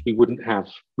outcomes, we wouldn't have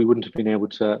been able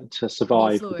to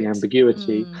survive with the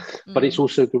ambiguity. But it's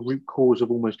also the root cause of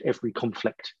almost every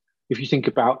conflict. If you think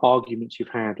about arguments you've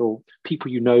had, or people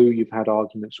you've had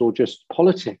arguments, or just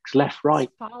politics, left, right,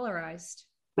 it's polarized.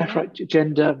 Left, right,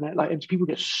 gender, and people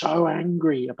get so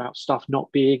angry about stuff not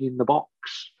being in the box.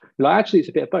 Like, actually, it's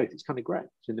a bit of both. It's kind of grey.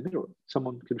 It's in the middle.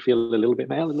 Someone can feel a little bit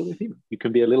male, a little bit female. You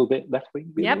can be a little bit left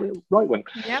wing, be a little right wing.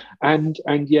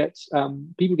 And yet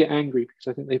people get angry because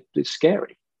I think it's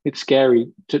scary. It's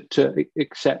scary to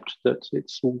accept that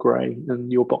it's all grey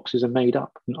and your boxes are made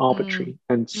up and arbitrary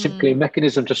and simply a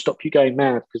mechanism to stop you going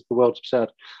mad because the world's absurd.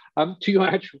 To your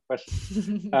actual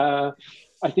question,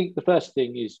 I think the first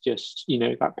thing is just,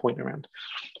 that point around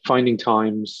finding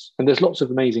times. And there's lots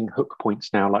of amazing hook points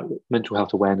now, like Mental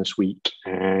Health Awareness Week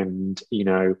and,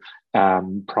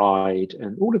 Pride,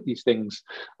 and all of these things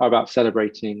are about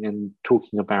celebrating and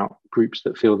talking about groups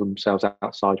that feel themselves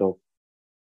outside of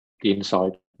the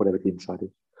inside, whatever the inside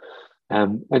is.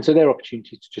 And so there are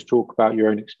opportunities to just talk about your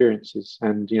own experiences.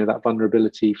 And, that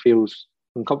vulnerability feels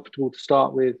uncomfortable to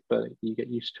start with, but you get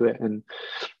used to it, and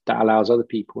that allows other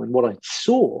people. And what I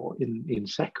saw in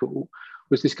Seckle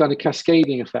was this kind of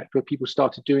cascading effect where people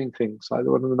started doing things. Like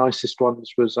one of the nicest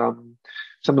ones was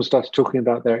someone started talking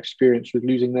about their experience with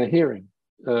losing their hearing.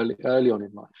 early on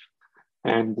in life,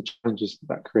 and the challenges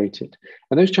that created.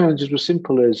 And those challenges were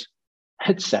simple as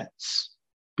headsets,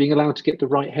 being allowed to get the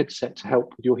right headset to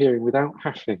help with your hearing without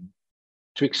having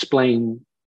to explain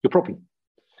your problem.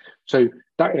 So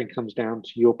that then comes down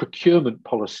to your procurement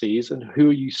policies and who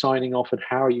are you signing off and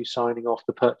how are you signing off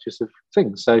the purchase of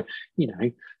things. So,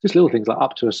 just little things like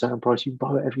up to a certain price, you can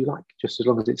buy whatever you like, just as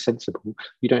long as it's sensible.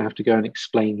 You don't have to go and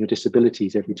explain your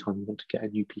disabilities every time you want to get a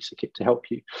new piece of kit to help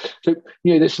you. So,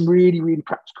 there's some really, really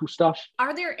practical stuff.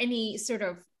 Are there any sort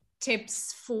of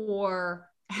tips for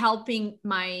helping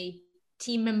my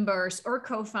team members or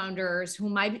co-founders who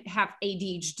might have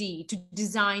ADHD to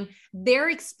design their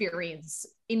experience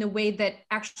in a way that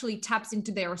actually taps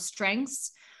into their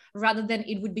strengths rather than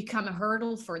it would become a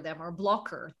hurdle for them or a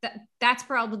blocker? That's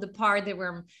probably the part that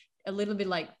we're a little bit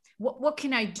like, what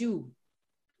can I do?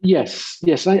 Yes.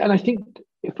 And I think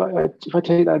if I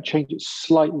take that and change it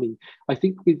slightly, I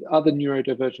think with other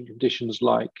neurodivergent conditions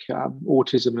like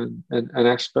autism and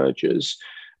Asperger's,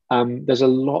 there's a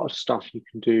lot of stuff you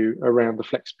can do around the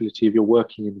flexibility of your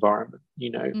working environment.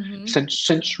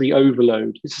 Sensory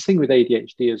overload. It's the thing with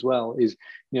ADHD as well. Is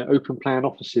open plan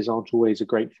offices aren't always a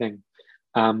great thing.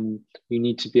 You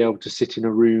need to be able to sit in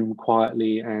a room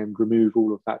quietly and remove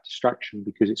all of that distraction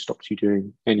because it stops you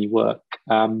doing any work.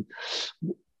 There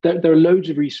are loads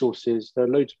of resources. There are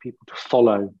loads of people to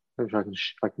follow,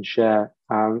 which I can share,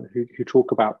 who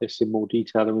talk about this in more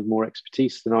detail and with more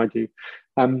expertise than I do.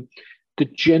 The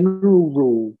general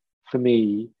rule for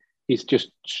me is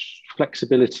just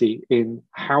flexibility in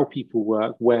how people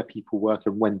work, where people work,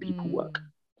 and when people work.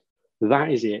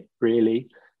 That is it, really.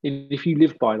 And if you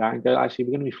live by that and go, actually,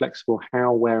 we're going to be flexible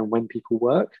how, where, and when people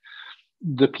work,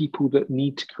 the people that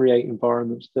need to create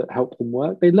environments that help them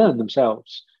work, they learn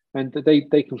themselves and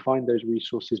they can find those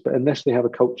resources. But unless they have a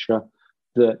culture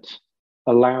that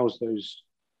allows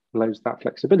that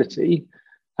flexibility,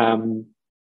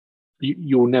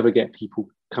 you'll never get people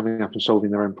coming up and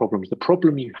solving their own problems. The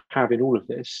problem you have in all of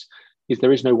this is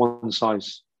there is no one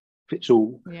size fits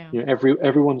all. Yeah.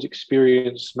 Everyone's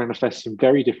experience manifests in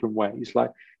very different ways. Like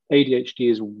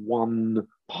ADHD is one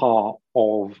part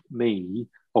of me,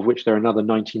 of which there are another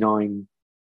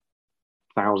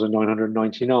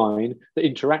 99,999 that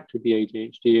interact with the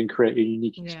ADHD and create a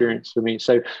unique experience for me.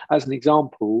 So as an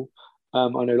example, I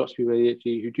know lots of people with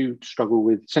ADHD who do struggle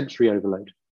with sensory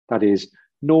overload. That is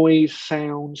noise,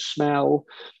 sound, smell,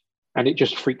 and it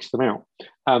just freaks them out.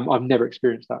 I've never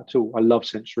experienced that at all. I love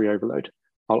sensory overload.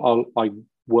 I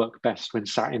work best when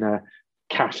sat in a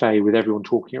cafe with everyone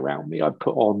talking around me. I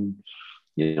put on,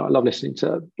 I love listening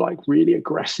to like really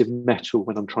aggressive metal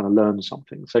when I'm trying to learn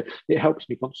something. So it helps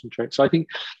me concentrate. So I think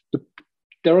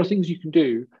there are things you can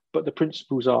do, but the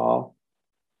principles are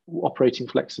operating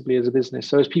flexibly as a business.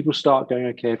 So as people start going,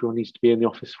 okay, everyone needs to be in the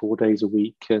office 4 days a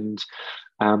week, and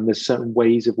there's certain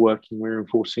ways of working we're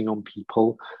enforcing on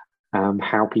people,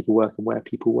 how people work and where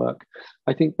people work.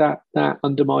 I think that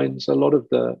undermines a lot of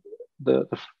the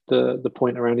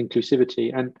point around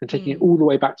inclusivity and taking it all the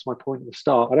way back to my point at the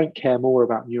start. I don't care more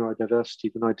about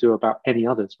neurodiversity than I do about any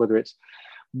others, whether it's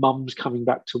mums coming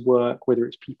back to work, whether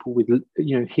it's people with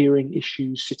hearing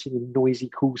issues sitting in noisy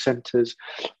call centers,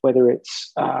 whether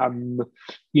it's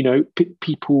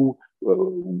people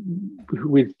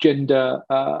with gender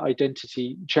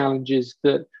identity challenges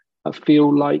that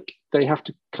feel like they have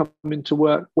to come into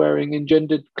work wearing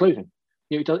engendered clothing.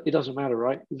 It doesn't matter,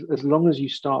 right? As long as you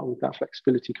start with that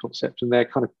flexibility concept and they're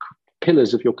kind of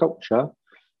pillars of your culture,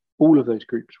 all of those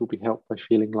groups will be helped by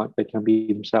feeling like they can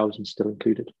be themselves and still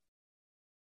included.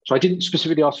 So I didn't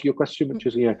specifically ask you your question, which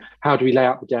is, how do we lay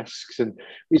out the desks and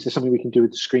is there something we can do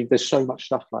with the screen? There's so much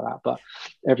stuff like that, but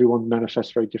everyone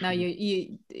manifests very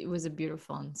differently. No, it was a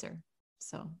beautiful answer.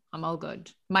 So I'm all good.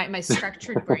 My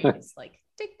structured brain is like,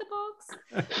 tick the box.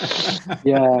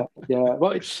 Yeah.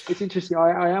 Well, it's interesting.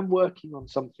 I am working on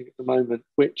something at the moment,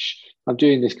 which I'm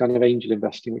doing this kind of angel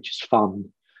investing, which is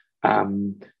fun.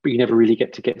 But you never really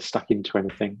get stuck into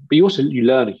anything. But you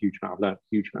learn a huge amount. I've learned a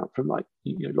huge amount from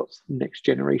lots of next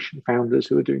generation founders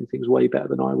who are doing things way better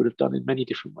than I would have done in many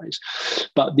different ways.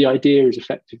 But the idea is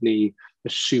effectively a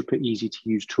super easy to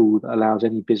use tool that allows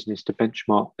any business to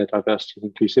benchmark their diversity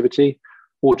and inclusivity.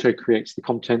 Auto creates the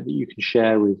content that you can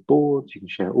share with boards, you can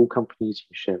share all companies, you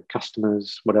can share with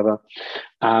customers, whatever.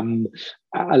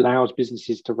 Allows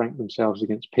businesses to rank themselves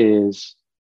against peers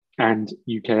and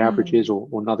UK averages or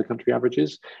other country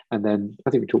averages. And then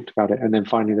I think we talked about it. And then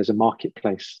finally, there's a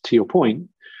marketplace, to your point,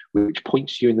 which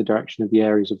points you in the direction of the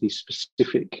areas of these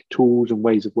specific tools and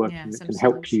ways of working that can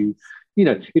help you.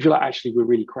 If you're like, actually, we're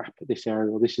really crap at this area,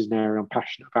 or this is an area I'm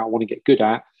passionate about, I want to get good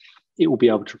at. it will be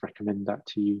able to recommend that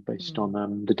to you based on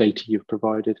the data you've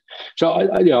provided. So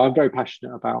I'm very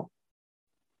passionate about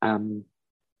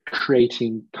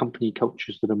creating company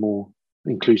cultures that are more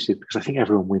inclusive, because I think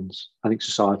everyone wins. I think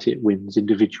society wins,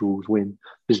 individuals win,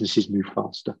 businesses move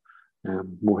faster,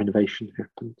 more innovation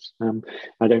happens.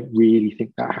 I don't really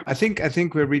think that happens. I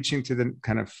think we're reaching to the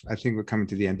I think we're coming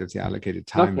to the end of the allocated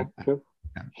time. Okay, cool.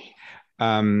 Yeah.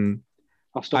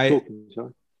 I'll stop talking.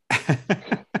 Sorry.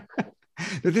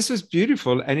 This was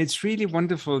beautiful, and it's really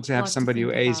wonderful to have somebody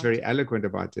who is very eloquent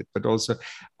about it, but also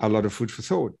a lot of food for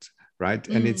thought, right?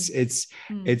 And it's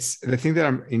the thing that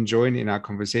I'm enjoying in our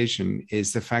conversation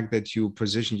is the fact that you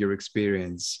position your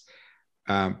experience,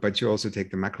 but you also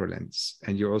take the macro lens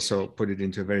and you also put it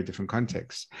into a very different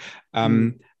context.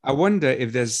 I wonder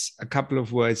if there's a couple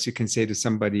of words you can say to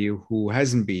somebody who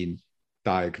hasn't been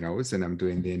diagnosed, and I'm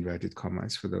doing the inverted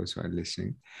commas for those who are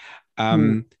listening,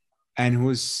 and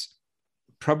who's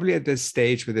probably at this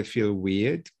stage where they feel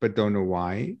weird but don't know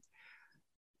why.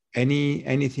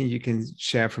 Anything you can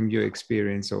share from your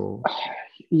experience? Or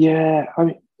yeah, I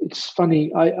mean, it's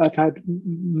funny. I've had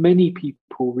many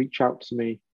people reach out to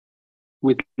me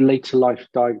with later life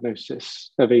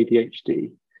diagnosis of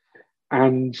ADHD,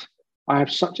 and I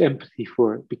have such empathy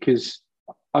for it because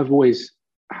I've always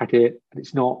had it, and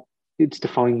it's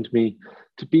defined me.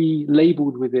 To be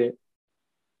labeled with it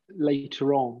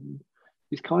later on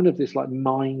is kind of this like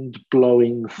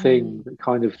mind-blowing thing that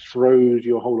kind of throws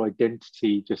your whole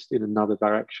identity just in another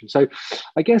direction. So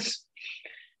I guess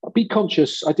be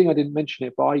conscious. I think I didn't mention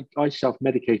it, but I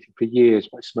self-medicated for years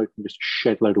by smoking just a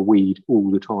shed load of weed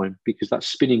all the time because that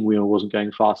spinning wheel wasn't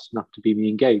going fast enough to be me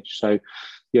engaged. So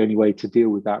the only way to deal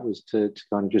with that was to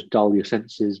kind of just dull your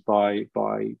senses by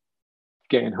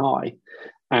getting high.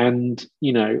 And,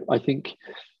 I think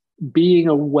being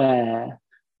aware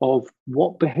of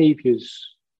what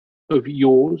behaviors of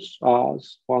yours,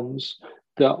 ours, ones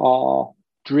that are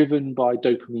driven by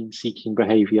dopamine seeking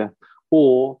behavior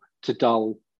or to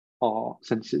dull our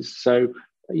senses. So,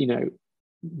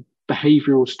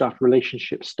 behavioral stuff,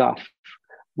 relationship stuff,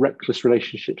 reckless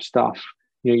relationship stuff,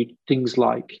 things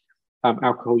like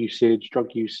alcohol usage, drug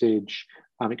usage,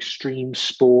 extreme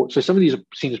sport. So some of these are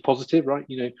seen as positive, right?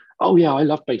 Oh yeah, I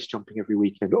love base jumping every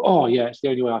weekend. Oh yeah, it's the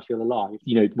only way I feel alive.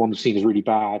 One's seen as really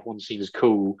bad, one's seen as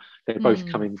cool. They're both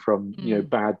coming from,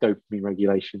 bad dopamine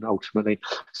regulation ultimately.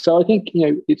 So I think,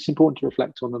 it's important to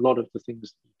reflect on a lot of the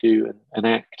things that you do and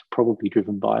act probably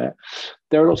driven by it.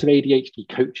 There are lots of ADHD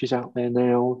coaches out there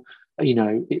now.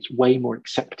 It's way more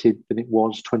accepted than it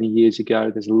was 20 years ago.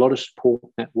 There's a lot of support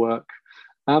network.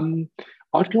 I'd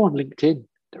go on LinkedIn.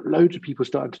 There are loads of people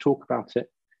starting to talk about it,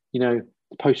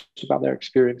 post about their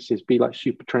experiences, be like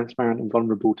super transparent and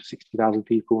vulnerable to 60,000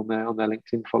 people on their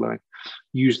LinkedIn following.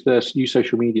 Use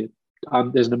social media.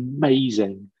 There's an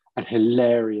amazing and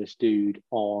hilarious dude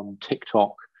on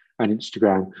TikTok and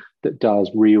Instagram that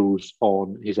does reels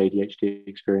on his ADHD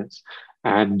experience,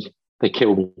 and they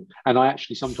kill me. And I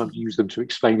actually sometimes use them to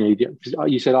explain ADHD.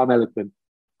 You said I'm eloquent.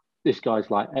 This guy's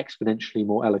like exponentially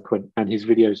more eloquent, and his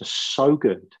videos are so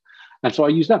good. And so I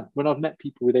use them when I've met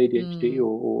people with ADHD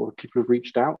or people who've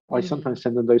reached out. I sometimes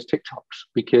send them those TikToks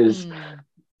because,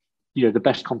 the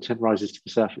best content rises to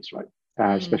the surface, right?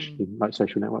 Especially in like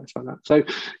social networks like that. So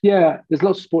yeah, there's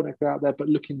lots of support network out there, but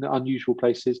looking at unusual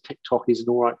places, TikTok is an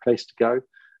all right place to go.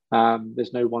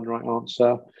 There's no one right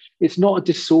answer. It's not a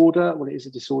disorder. Well, it is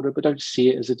a disorder, but don't see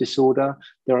it as a disorder.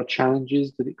 There are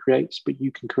challenges that it creates, but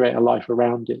you can create a life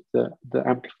around it that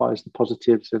amplifies the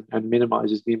positives and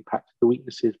minimizes the impact of the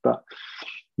weaknesses. But,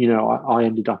 I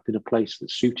ended up in a place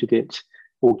that suited it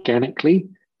organically.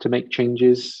 To make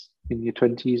changes in your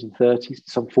 20s and 30s,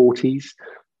 some 40s,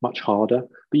 much harder,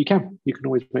 but you can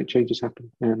always make changes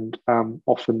happen, and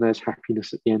often there's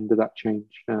happiness at the end of that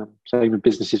change. Same with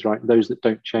businesses, right? Those that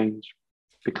don't change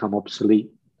become obsolete.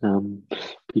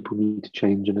 People need to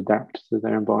change and adapt to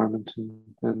their environment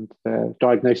and their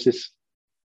diagnosis.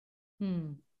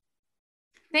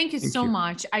 Thank you so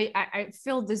much. I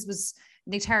feel this was,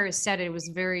 Nectaria said it was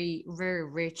very, very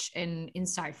rich and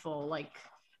insightful. Like,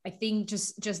 I think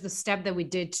just the step that we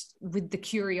did with the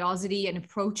curiosity and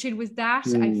approach it with that,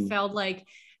 I felt like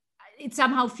it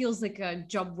somehow feels like a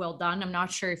job well done. I'm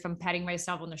not sure if I'm patting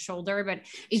myself on the shoulder, but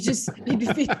it just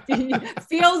it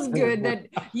feels good that,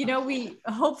 we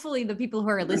hopefully the people who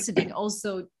are listening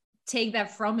also take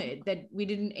that from it, that we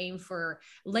didn't aim for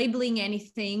labeling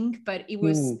anything, but it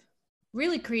was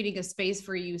really creating a space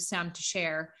for you, Sam, to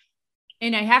share.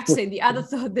 And I have to say, the other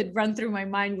thought that ran through my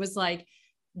mind was like,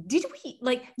 did we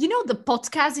the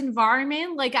podcast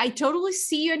environment? Like, I totally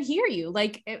see you and hear you.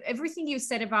 Like everything you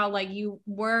said about like you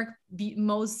were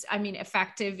most,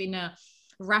 effective in a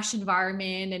rush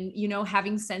environment and, you know,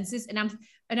 having senses. And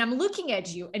I'm looking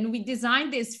at you, and we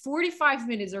designed this 45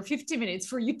 minutes or 50 minutes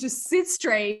for you to sit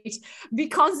straight, be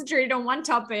concentrated on one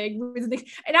topic.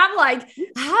 And I'm like,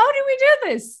 how do we do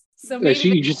this? So maybe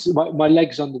you just my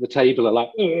legs under the table are like,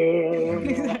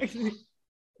 exactly.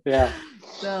 Yeah.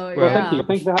 So Well, yeah.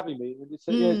 thank you for having me.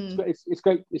 It's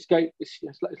great.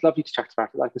 It's lovely to chat about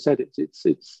it. Like I said,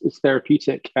 it's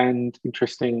therapeutic and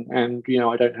interesting. And you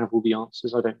know, I don't have all the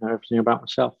answers. I don't know everything about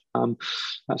myself.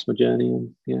 That's my journey,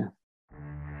 and yeah.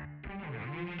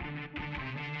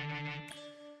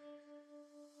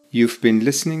 You've been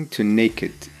listening to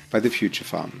Naked by The Future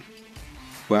Farm,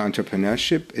 where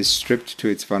entrepreneurship is stripped to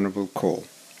its vulnerable core.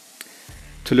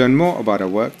 To learn more about our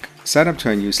work, sign up to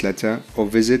our newsletter or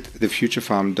visit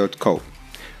thefuturefarm.co,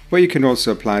 where you can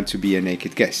also apply to be a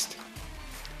Naked guest.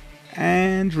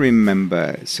 And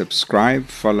remember, subscribe,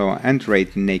 follow, and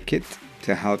rate Naked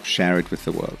to help share it with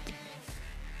the world.